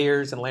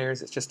layers and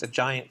layers. It's just a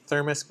giant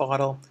thermos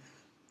bottle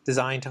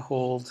designed to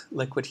hold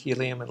liquid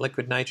helium and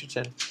liquid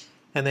nitrogen.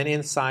 And then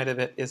inside of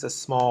it is a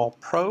small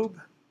probe,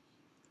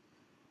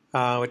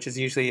 which is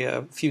usually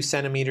a few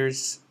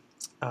centimeters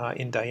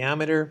in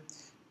diameter,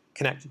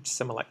 connected to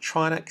some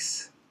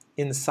electronics.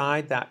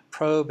 Inside that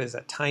probe is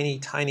a tiny,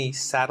 tiny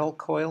saddle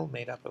coil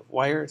made up of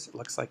wires. It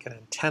looks like an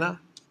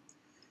antenna.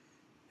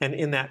 And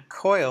in that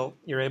coil,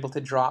 you're able to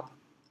drop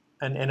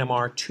an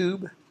NMR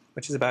tube,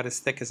 which is about as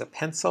thick as a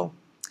pencil,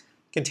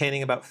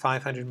 containing about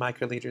 500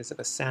 microliters of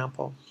a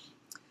sample.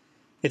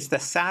 It's the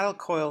saddle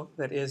coil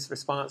that is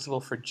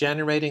responsible for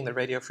generating the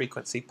radio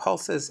frequency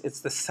pulses. It's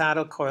the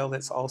saddle coil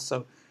that's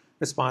also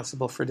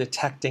responsible for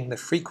detecting the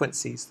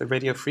frequencies, the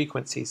radio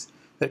frequencies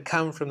that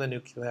come from the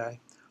nuclei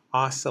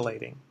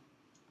oscillating.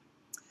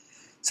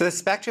 So the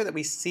spectra that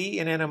we see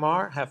in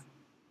NMR have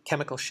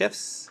chemical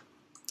shifts.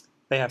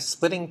 They have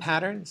splitting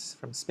patterns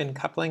from spin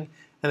coupling,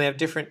 and they have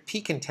different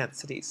peak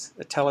intensities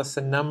that tell us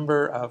the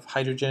number of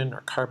hydrogen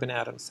or carbon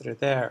atoms that are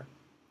there.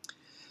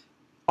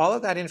 All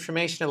of that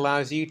information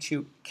allows you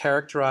to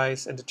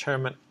characterize and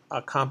determine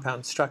a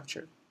compound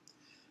structure.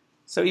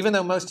 So even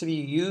though most of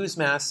you use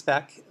mass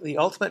spec, the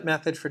ultimate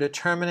method for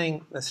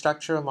determining the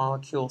structure of a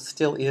molecule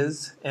still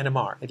is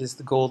NMR. It is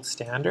the gold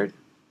standard.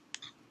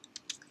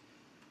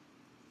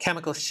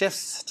 Chemical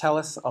shifts tell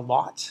us a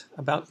lot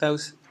about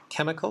those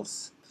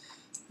chemicals.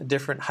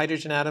 Different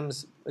hydrogen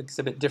atoms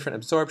exhibit different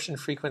absorption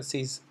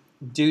frequencies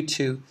due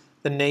to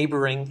the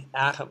neighboring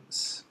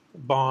atoms,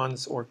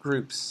 bonds, or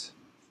groups.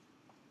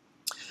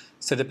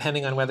 So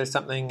depending on whether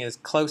something is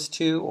close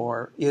to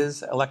or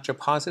is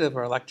electropositive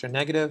or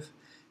electronegative,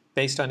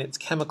 based on its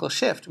chemical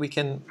shift, we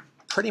can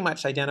pretty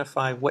much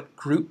identify what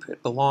group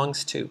it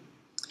belongs to.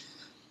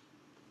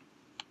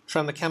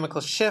 From the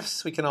chemical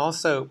shifts, we can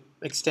also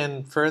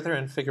extend further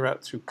and figure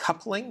out through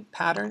coupling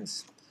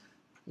patterns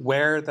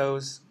where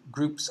those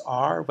groups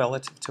are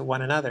relative to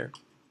one another.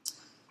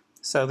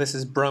 So this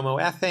is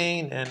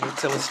bromoethane, and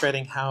it's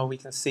illustrating how we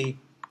can see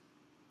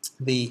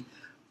the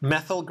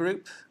methyl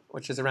group,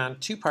 which is around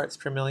 2 parts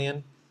per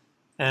million,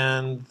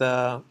 and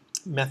the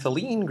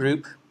methylene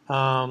group,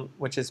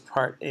 which is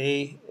part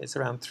A, is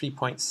around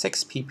 3.6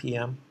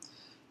 ppm.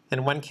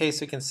 In one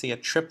case, we can see a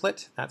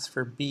triplet, that's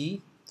for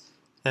B,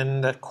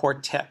 and a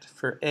quartet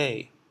for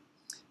A.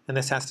 And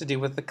this has to do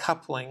with the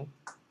coupling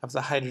of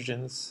the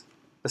hydrogens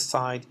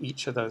beside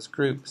each of those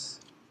groups.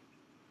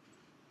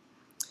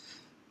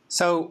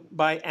 So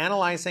by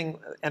analyzing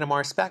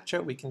NMR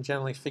spectra, we can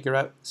generally figure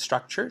out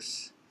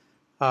structures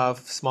of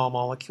small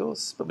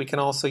molecules, but we can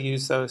also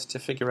use those to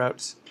figure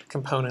out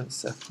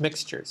components of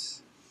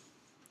mixtures.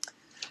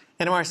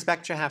 NMR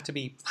spectra have to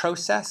be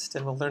processed,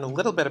 and we'll learn a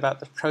little bit about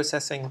the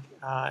processing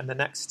in the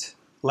next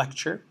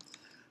lecture.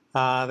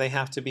 They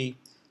have to be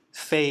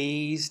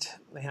phased,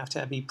 they have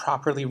to be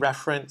properly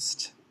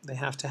referenced, they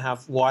have to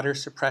have water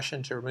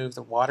suppression to remove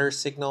the water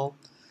signal,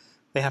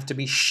 they have to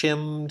be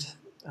shimmed,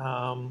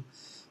 and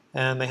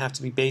they have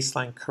to be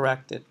baseline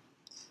corrected.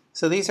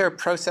 So these are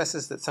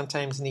processes that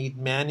sometimes need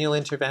manual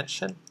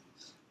intervention,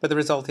 but the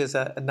result is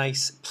a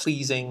nice,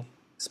 pleasing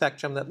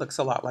spectrum that looks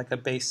a lot like a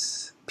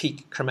base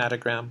peak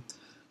chromatogram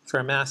for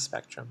a mass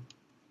spectrum.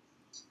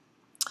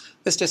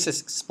 This just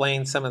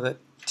explains some of the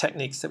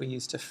techniques that we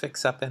use to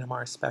fix up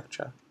NMR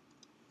spectra.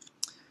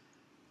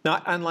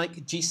 Not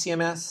unlike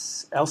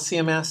GCMS,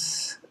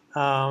 LCMS,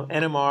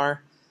 NMR,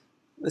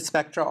 the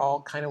spectra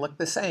all kind of look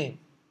the same.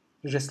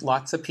 There's just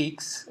lots of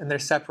peaks, and they're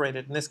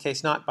separated, in this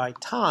case, not by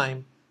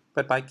time,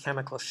 but by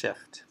chemical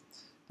shift.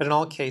 But in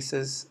all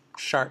cases,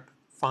 sharp,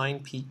 fine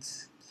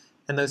peaks,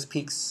 and those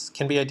peaks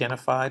can be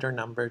identified or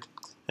numbered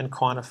and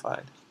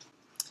quantified.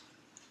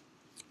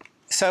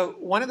 So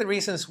one of the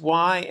reasons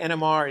why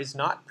NMR is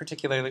not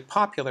particularly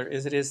popular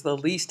is it is the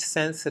least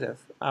sensitive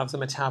of the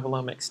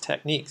metabolomics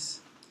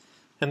techniques.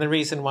 And the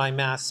reason why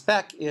mass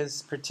spec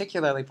is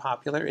particularly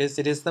popular is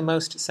it is the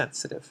most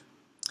sensitive.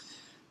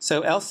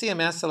 So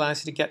LCMS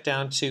allows you to get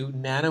down to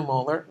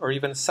nanomolar or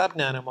even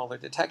subnanomolar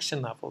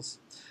detection levels.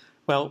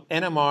 Well,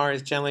 NMR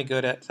is generally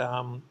good at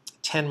 10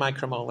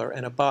 micromolar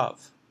and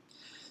above.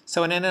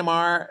 So in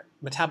NMR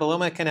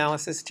metabolomic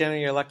analysis,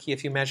 generally you're lucky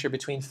if you measure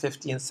between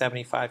 50 and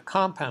 75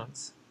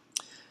 compounds.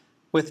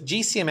 With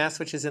GCMS,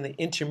 which is in the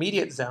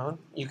intermediate zone,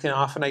 you can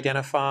often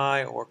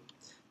identify or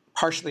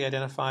partially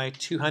identify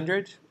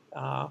 200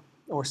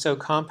 or so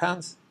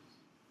compounds.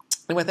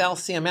 And with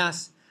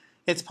LCMS,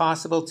 it's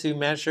possible to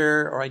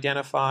measure or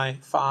identify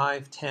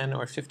 5, 10,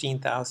 or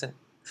 15,000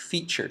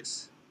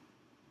 features.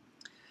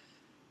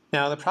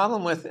 Now, the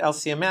problem with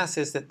LCMS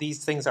is that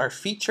these things are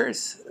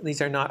features.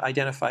 These are not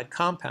identified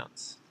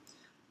compounds.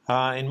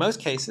 In most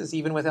cases,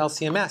 even with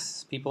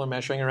LCMS, people are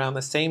measuring around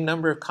the same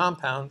number of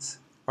compounds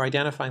or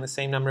identifying the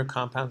same number of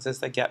compounds as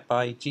they get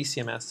by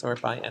GCMS or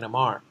by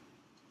NMR.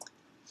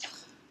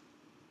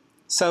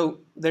 So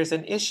there's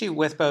an issue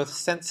with both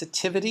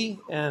sensitivity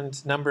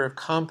and number of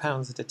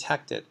compounds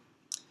detected.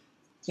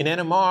 In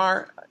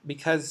NMR,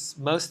 because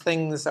most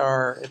things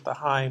are at the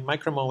high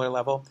micromolar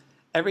level,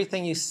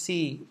 everything you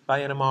see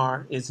by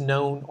NMR is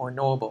known or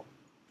knowable.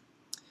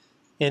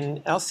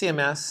 In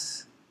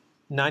LCMS,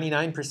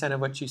 99%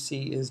 of what you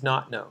see is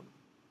not known.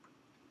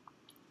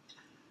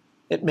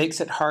 It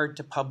makes it hard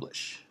to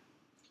publish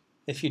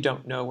if you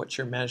don't know what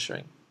you're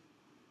measuring.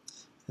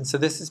 And so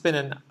this has been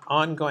an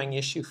ongoing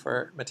issue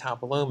for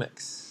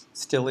metabolomics,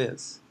 still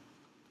is.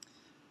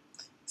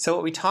 So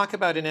what we talk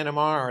about in NMR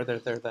are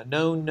the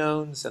known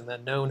knowns and the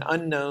known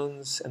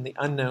unknowns and the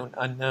unknown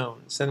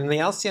unknowns. And in the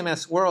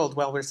LCMS world,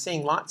 while we're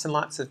seeing lots and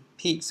lots of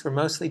peaks, we're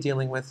mostly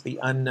dealing with the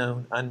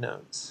unknown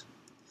unknowns.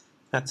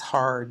 That's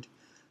hard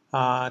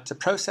to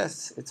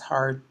process, it's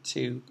hard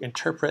to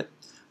interpret,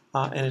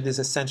 and it is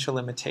a central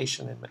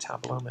limitation in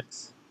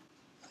metabolomics.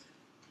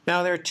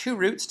 Now there are two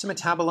routes to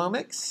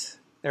metabolomics.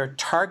 There are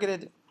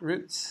targeted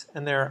routes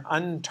and there are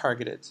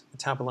untargeted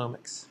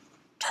metabolomics.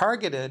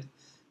 Targeted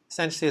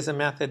essentially is a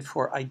method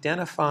for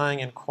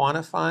identifying and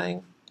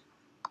quantifying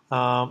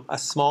a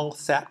small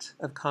set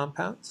of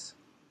compounds.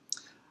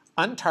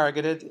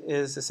 Untargeted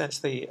is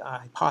essentially a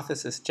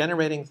hypothesis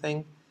generating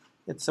thing.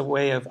 It's a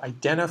way of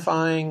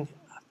identifying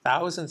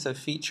thousands of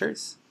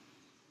features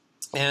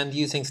and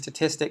using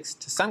statistics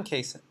to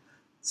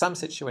some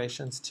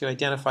situations to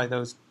identify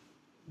those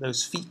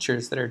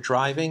features that are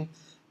driving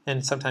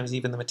and sometimes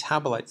even the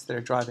metabolites that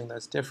are driving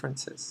those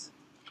differences.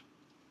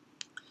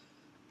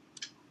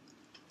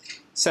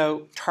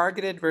 So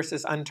targeted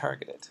versus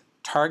untargeted.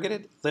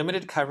 Targeted,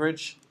 limited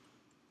coverage,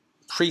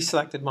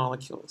 pre-selected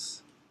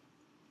molecules.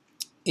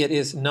 It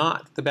is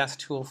not the best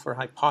tool for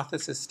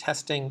hypothesis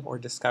testing or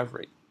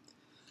discovery.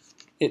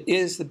 It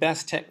is the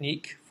best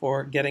technique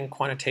for getting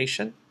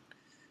quantitation.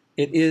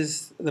 It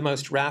is the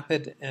most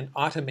rapid and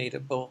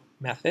automatable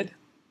method.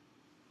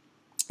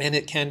 And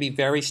it can be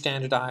very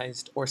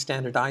standardized or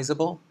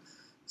standardizable.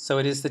 So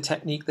it is the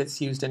technique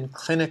that's used in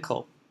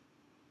clinical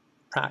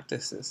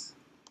practices.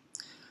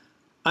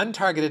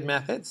 Untargeted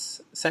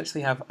methods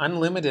essentially have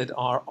unlimited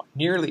or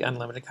nearly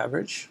unlimited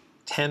coverage,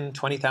 10,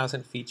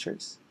 20,000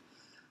 features.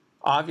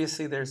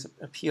 Obviously, there's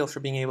appeal for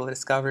being able to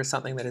discover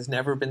something that has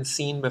never been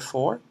seen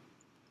before.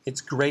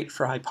 It's great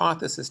for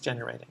hypothesis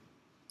generating.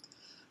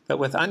 But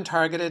with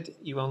untargeted,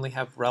 you only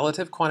have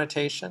relative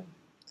quantitation.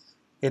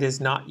 It is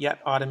not yet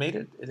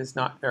automated. It is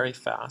not very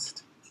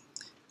fast.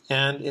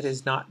 And it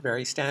is not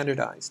very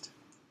standardized.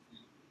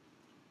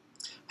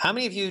 How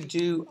many of you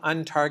do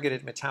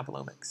untargeted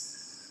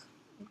metabolomics?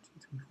 1,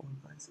 2, 3, 4,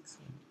 5, 6,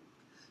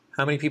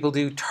 How many people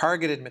do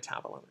targeted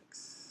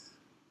metabolomics?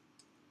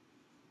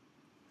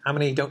 How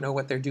many don't know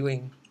what they're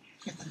doing?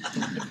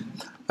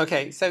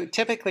 Okay, so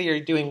typically you're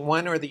doing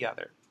one or the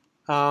other.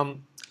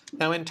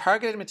 Now in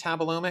targeted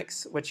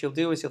metabolomics, what you'll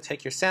do is you'll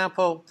take your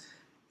sample,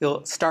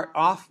 you'll start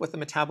off with the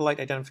metabolite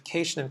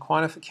identification and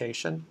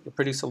quantification. You'll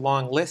produce a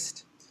long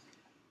list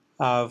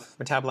of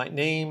metabolite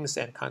names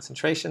and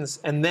concentrations,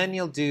 and then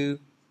you'll do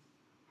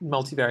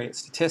multivariate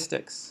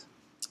statistics.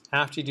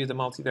 After you do the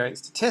multivariate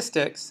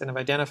statistics and have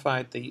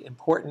identified the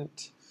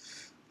important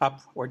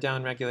up or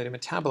down regulated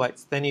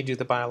metabolites, then you do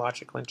the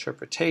biological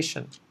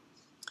interpretation.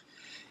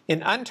 In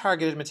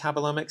untargeted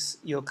metabolomics,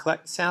 you'll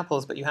collect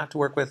samples, but you have to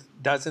work with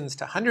dozens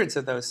to hundreds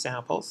of those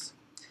samples.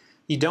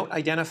 You don't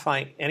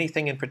identify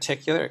anything in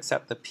particular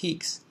except the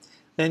peaks.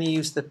 Then you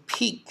use the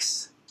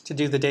peaks to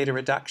do the data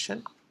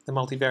reduction, the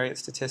multivariate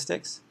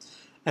statistics,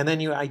 and then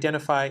you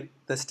identify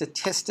the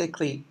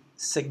statistically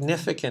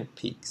significant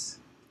peaks.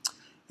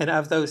 And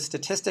of those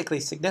statistically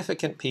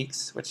significant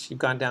peaks, which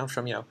you've gone down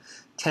from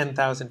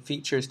 10,000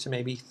 features to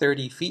maybe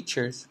 30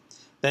 features,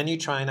 then you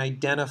try and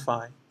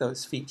identify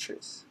those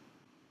features.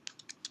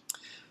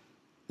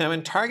 Now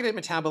in targeted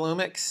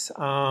metabolomics,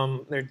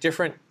 there are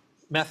different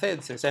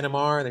methods. There's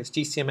NMR, there's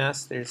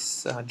GCMS,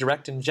 there's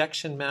direct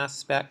injection mass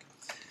spec.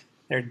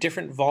 There are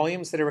different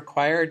volumes that are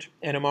required.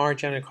 NMR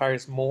generally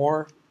requires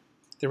more,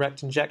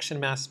 direct injection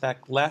mass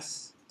spec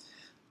less.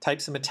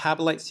 Types of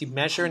metabolites you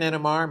measure in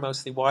NMR,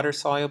 mostly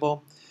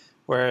water-soluble,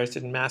 whereas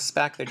in mass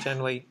spec they're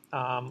generally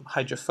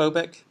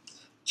hydrophobic.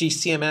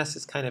 GCMS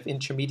is kind of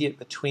intermediate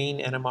between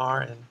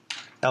NMR and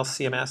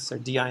LCMS or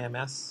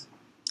DIMS.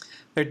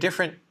 There are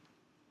different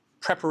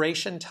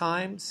preparation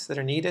times that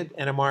are needed.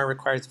 NMR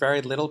requires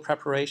very little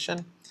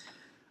preparation.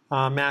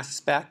 Mass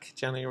spec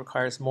generally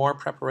requires more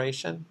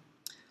preparation.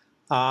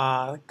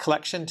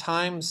 Collection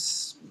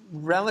times,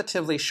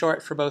 relatively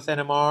short for both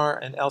NMR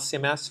and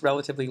LCMS,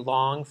 relatively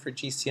long for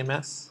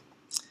GCMS.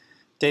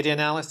 Data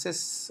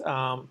analysis,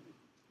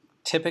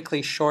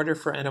 typically shorter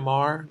for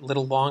NMR, a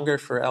little longer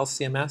for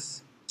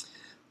LCMS.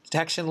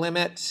 Detection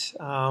limit is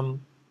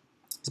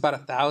about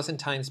 1,000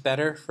 times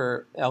better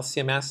for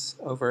LCMS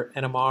over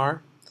NMR.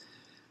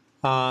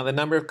 The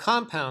number of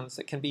compounds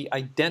that can be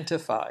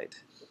identified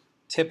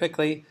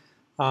typically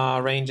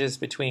ranges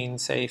between,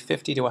 say,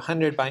 50 to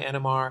 100 by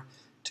NMR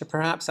to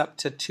perhaps up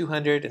to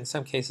 200, in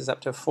some cases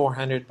up to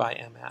 400 by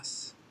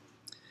MS.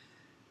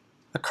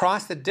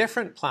 Across the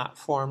different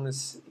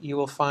platforms, you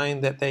will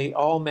find that they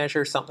all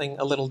measure something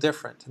a little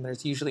different, and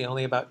there's usually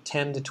only about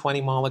 10 to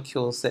 20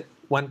 molecules that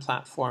one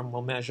platform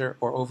will measure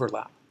or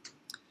overlap.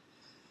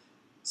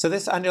 So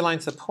this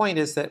underlines the point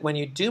is that when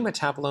you do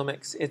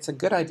metabolomics, it's a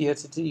good idea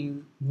to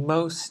do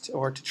most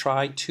or to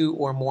try 2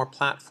 or more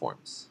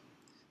platforms.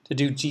 To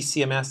do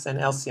GCMS and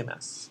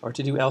LCMS, or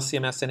to do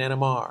LCMS and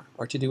NMR,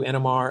 or to do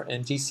NMR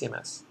and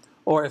GCMS,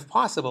 or if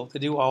possible, to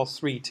do all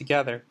 3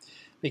 together,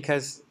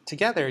 because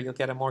together you'll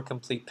get a more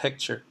complete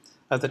picture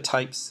of the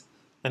types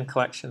and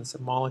collections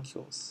of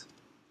molecules.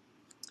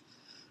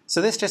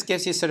 So this just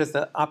gives you sort of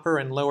the upper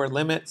and lower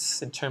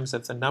limits in terms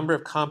of the number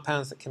of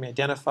compounds that can be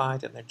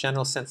identified and their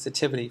general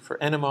sensitivity for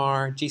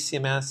NMR,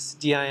 GCMS,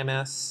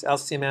 DIMS,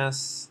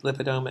 LCMS,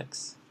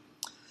 lipidomics.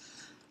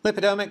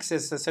 Lipidomics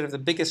is sort of the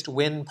biggest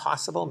win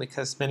possible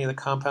because many of the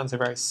compounds are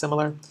very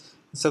similar.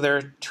 So there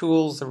are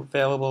tools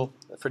available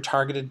for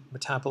targeted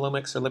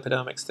metabolomics or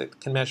lipidomics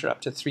that can measure up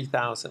to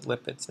 3,000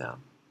 lipids now.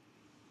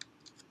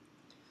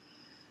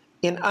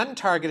 In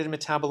untargeted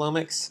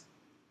metabolomics,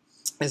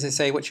 as I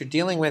say, what you're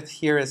dealing with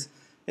here is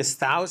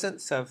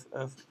thousands of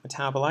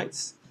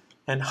metabolites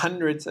and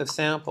hundreds of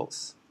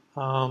samples.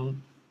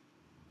 And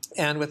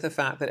with the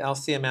fact that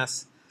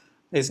LCMS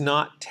is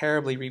not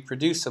terribly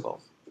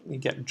reproducible. You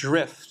get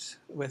drift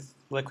with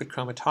liquid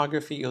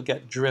chromatography. You'll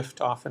get drift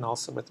often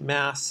also with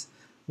mass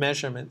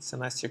measurements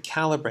unless you're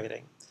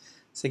calibrating.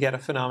 So you get a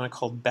phenomenon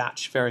called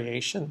batch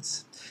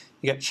variations.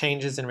 You get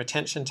changes in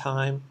retention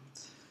time.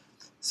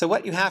 So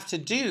what you have to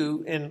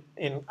do in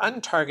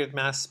untargeted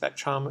mass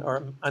spectrum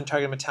or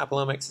untargeted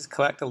metabolomics is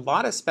collect a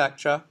lot of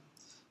spectra,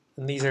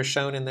 and these are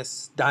shown in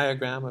this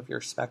diagram of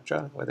your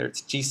spectra, whether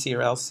it's GC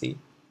or LC.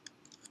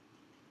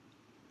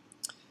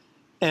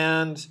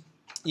 And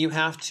you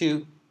have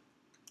to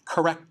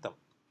correct them.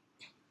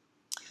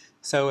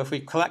 So if we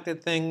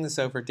collected things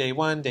over day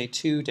 1, day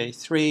 2, day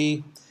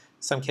 3,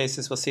 some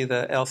cases we'll see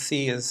the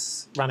LC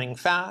is running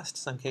fast,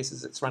 some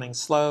cases it's running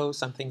slow,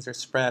 some things are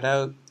spread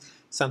out,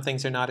 some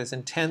things are not as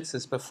intense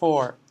as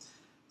before.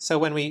 So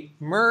when we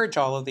merge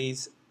all of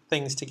these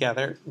things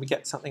together, we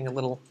get something a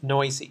little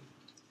noisy.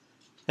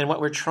 And what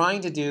we're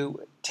trying to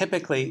do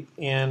typically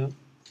in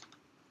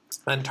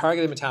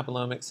untargeted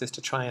metabolomics is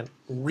to try and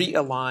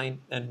realign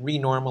and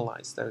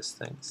renormalize those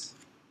things.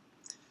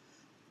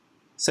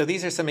 So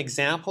these are some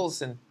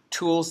examples and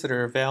tools that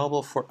are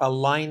available for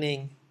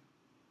aligning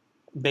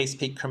base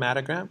peak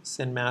chromatograms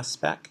in mass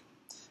spec.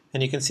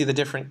 And you can see the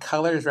different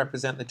colors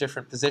represent the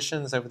different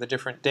positions over the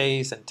different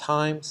days and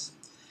times.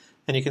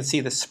 And you can see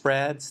the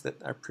spreads that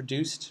are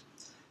produced.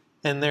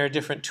 And there are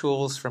different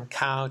tools from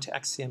cow to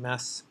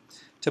XCMS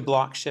to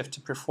block shift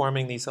to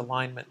performing these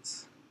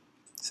alignments.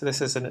 So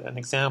this is an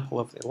example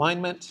of the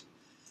alignment.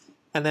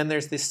 And then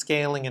there's this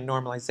scaling and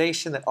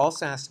normalization that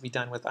also has to be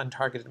done with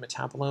untargeted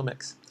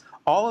metabolomics.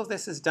 All of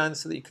this is done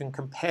so that you can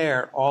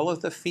compare all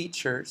of the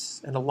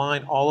features and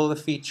align all of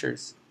the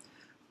features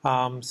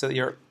so that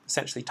you're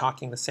essentially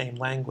talking the same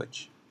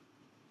language.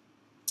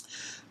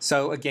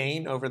 So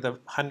again, over the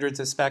hundreds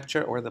of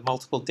spectra or the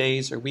multiple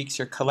days or weeks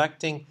you're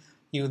collecting,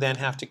 you then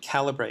have to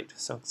calibrate.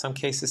 So in some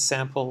cases,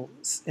 sample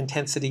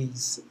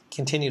intensities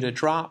continue to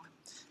drop.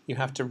 You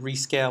have to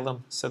rescale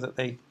them so that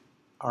they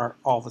are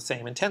all the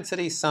same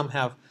intensity. Some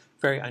have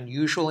very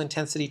unusual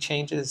intensity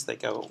changes. They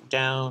go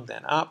down,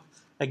 then up.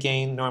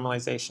 Again,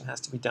 normalization has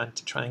to be done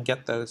to try and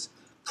get those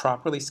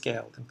properly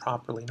scaled and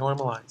properly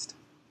normalized.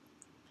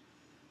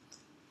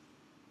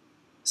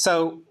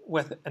 So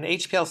with an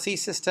HPLC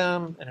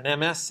system and an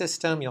MS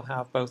system, you'll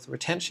have both the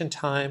retention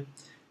time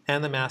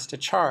and the mass to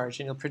charge,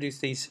 and you'll produce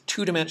these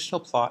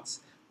two-dimensional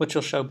plots which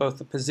will show both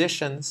the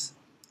positions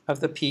of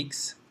the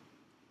peaks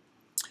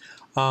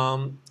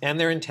and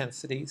their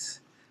intensities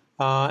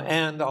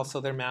and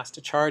also their mass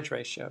to charge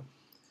ratio.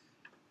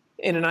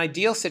 In an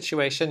ideal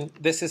situation,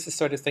 this is the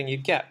sort of thing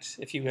you'd get.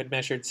 If you had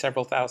measured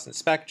several thousand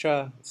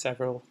spectra,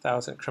 several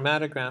thousand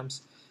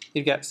chromatograms,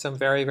 you'd get some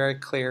very, very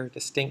clear,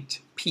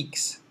 distinct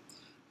peaks.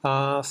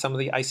 Some of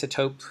the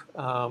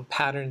isotope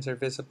patterns are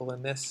visible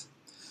in this.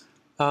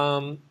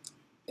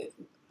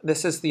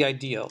 This is the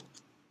ideal.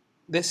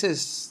 This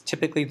is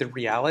typically the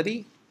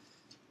reality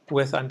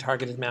with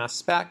untargeted mass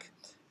spec.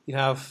 You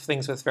have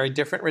things with very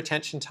different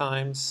retention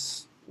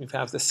times. You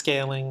have the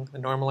scaling, the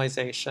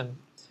normalization,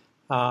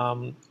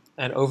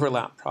 and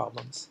overlap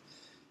problems.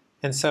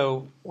 And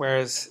so,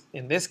 whereas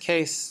in this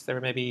case, there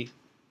may be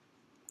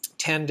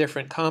 10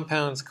 different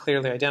compounds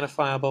clearly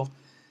identifiable,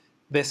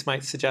 this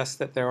might suggest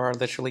that there are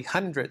literally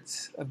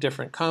hundreds of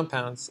different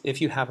compounds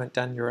if you haven't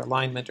done your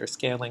alignment or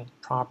scaling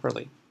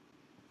properly.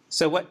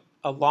 So what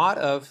a lot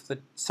of the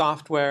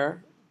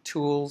software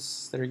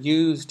tools that are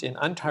used in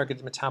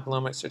untargeted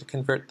metabolomics are to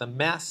convert the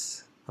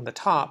mess on the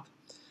top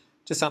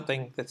to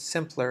something that's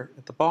simpler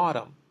at the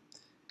bottom.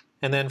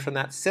 And then from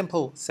that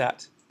simple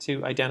set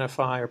to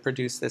identify or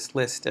produce this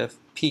list of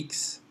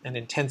peaks and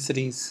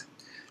intensities,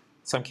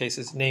 in some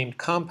cases named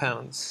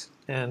compounds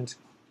and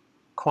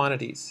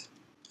quantities.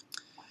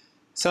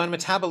 So in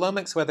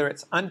metabolomics, whether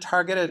it's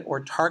untargeted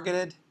or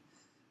targeted,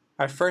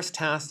 our first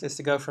task is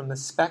to go from the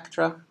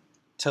spectra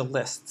to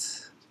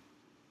lists.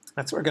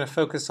 That's what we're going to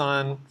focus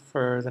on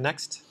for the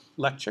next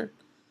lecture.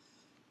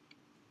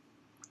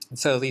 And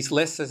so these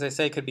lists, as I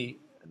say, could be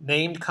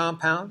named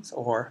compounds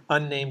or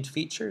unnamed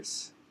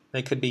features.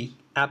 They could be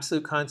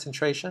absolute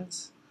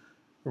concentrations,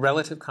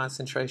 relative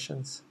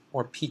concentrations,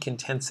 or peak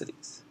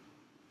intensities.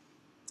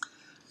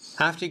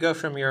 After you go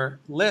from your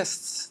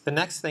lists, the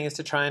next thing is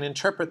to try and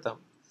interpret them.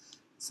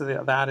 So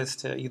that is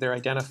to either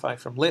identify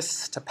from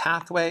lists to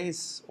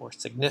pathways or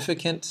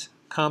significant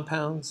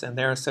compounds and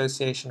their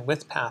association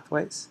with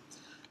pathways.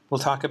 We'll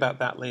talk about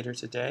that later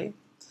today.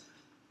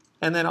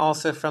 And then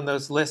also from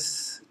those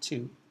lists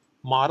to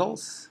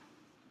models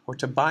or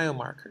to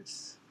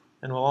biomarkers.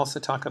 And we'll also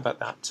talk about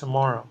that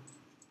tomorrow.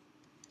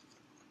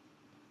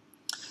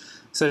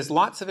 So there's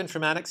lots of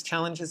informatics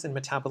challenges in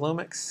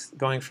metabolomics,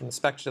 going from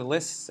spectra to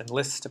lists and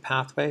lists to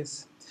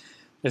pathways.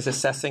 There's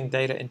assessing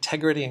data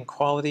integrity and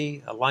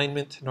quality,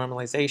 alignment,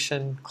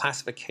 normalization,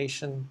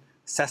 classification,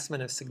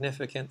 assessment of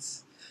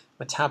significance,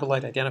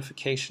 metabolite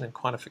identification and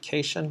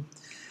quantification.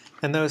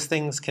 And those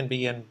things can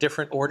be in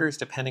different orders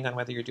depending on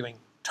whether you're doing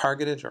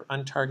targeted or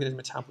untargeted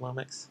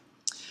metabolomics.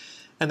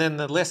 And then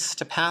the lists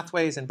to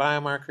pathways and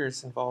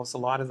biomarkers involves a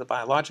lot of the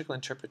biological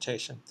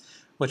interpretation,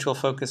 which we'll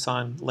focus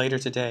on later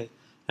today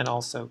and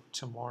also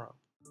tomorrow.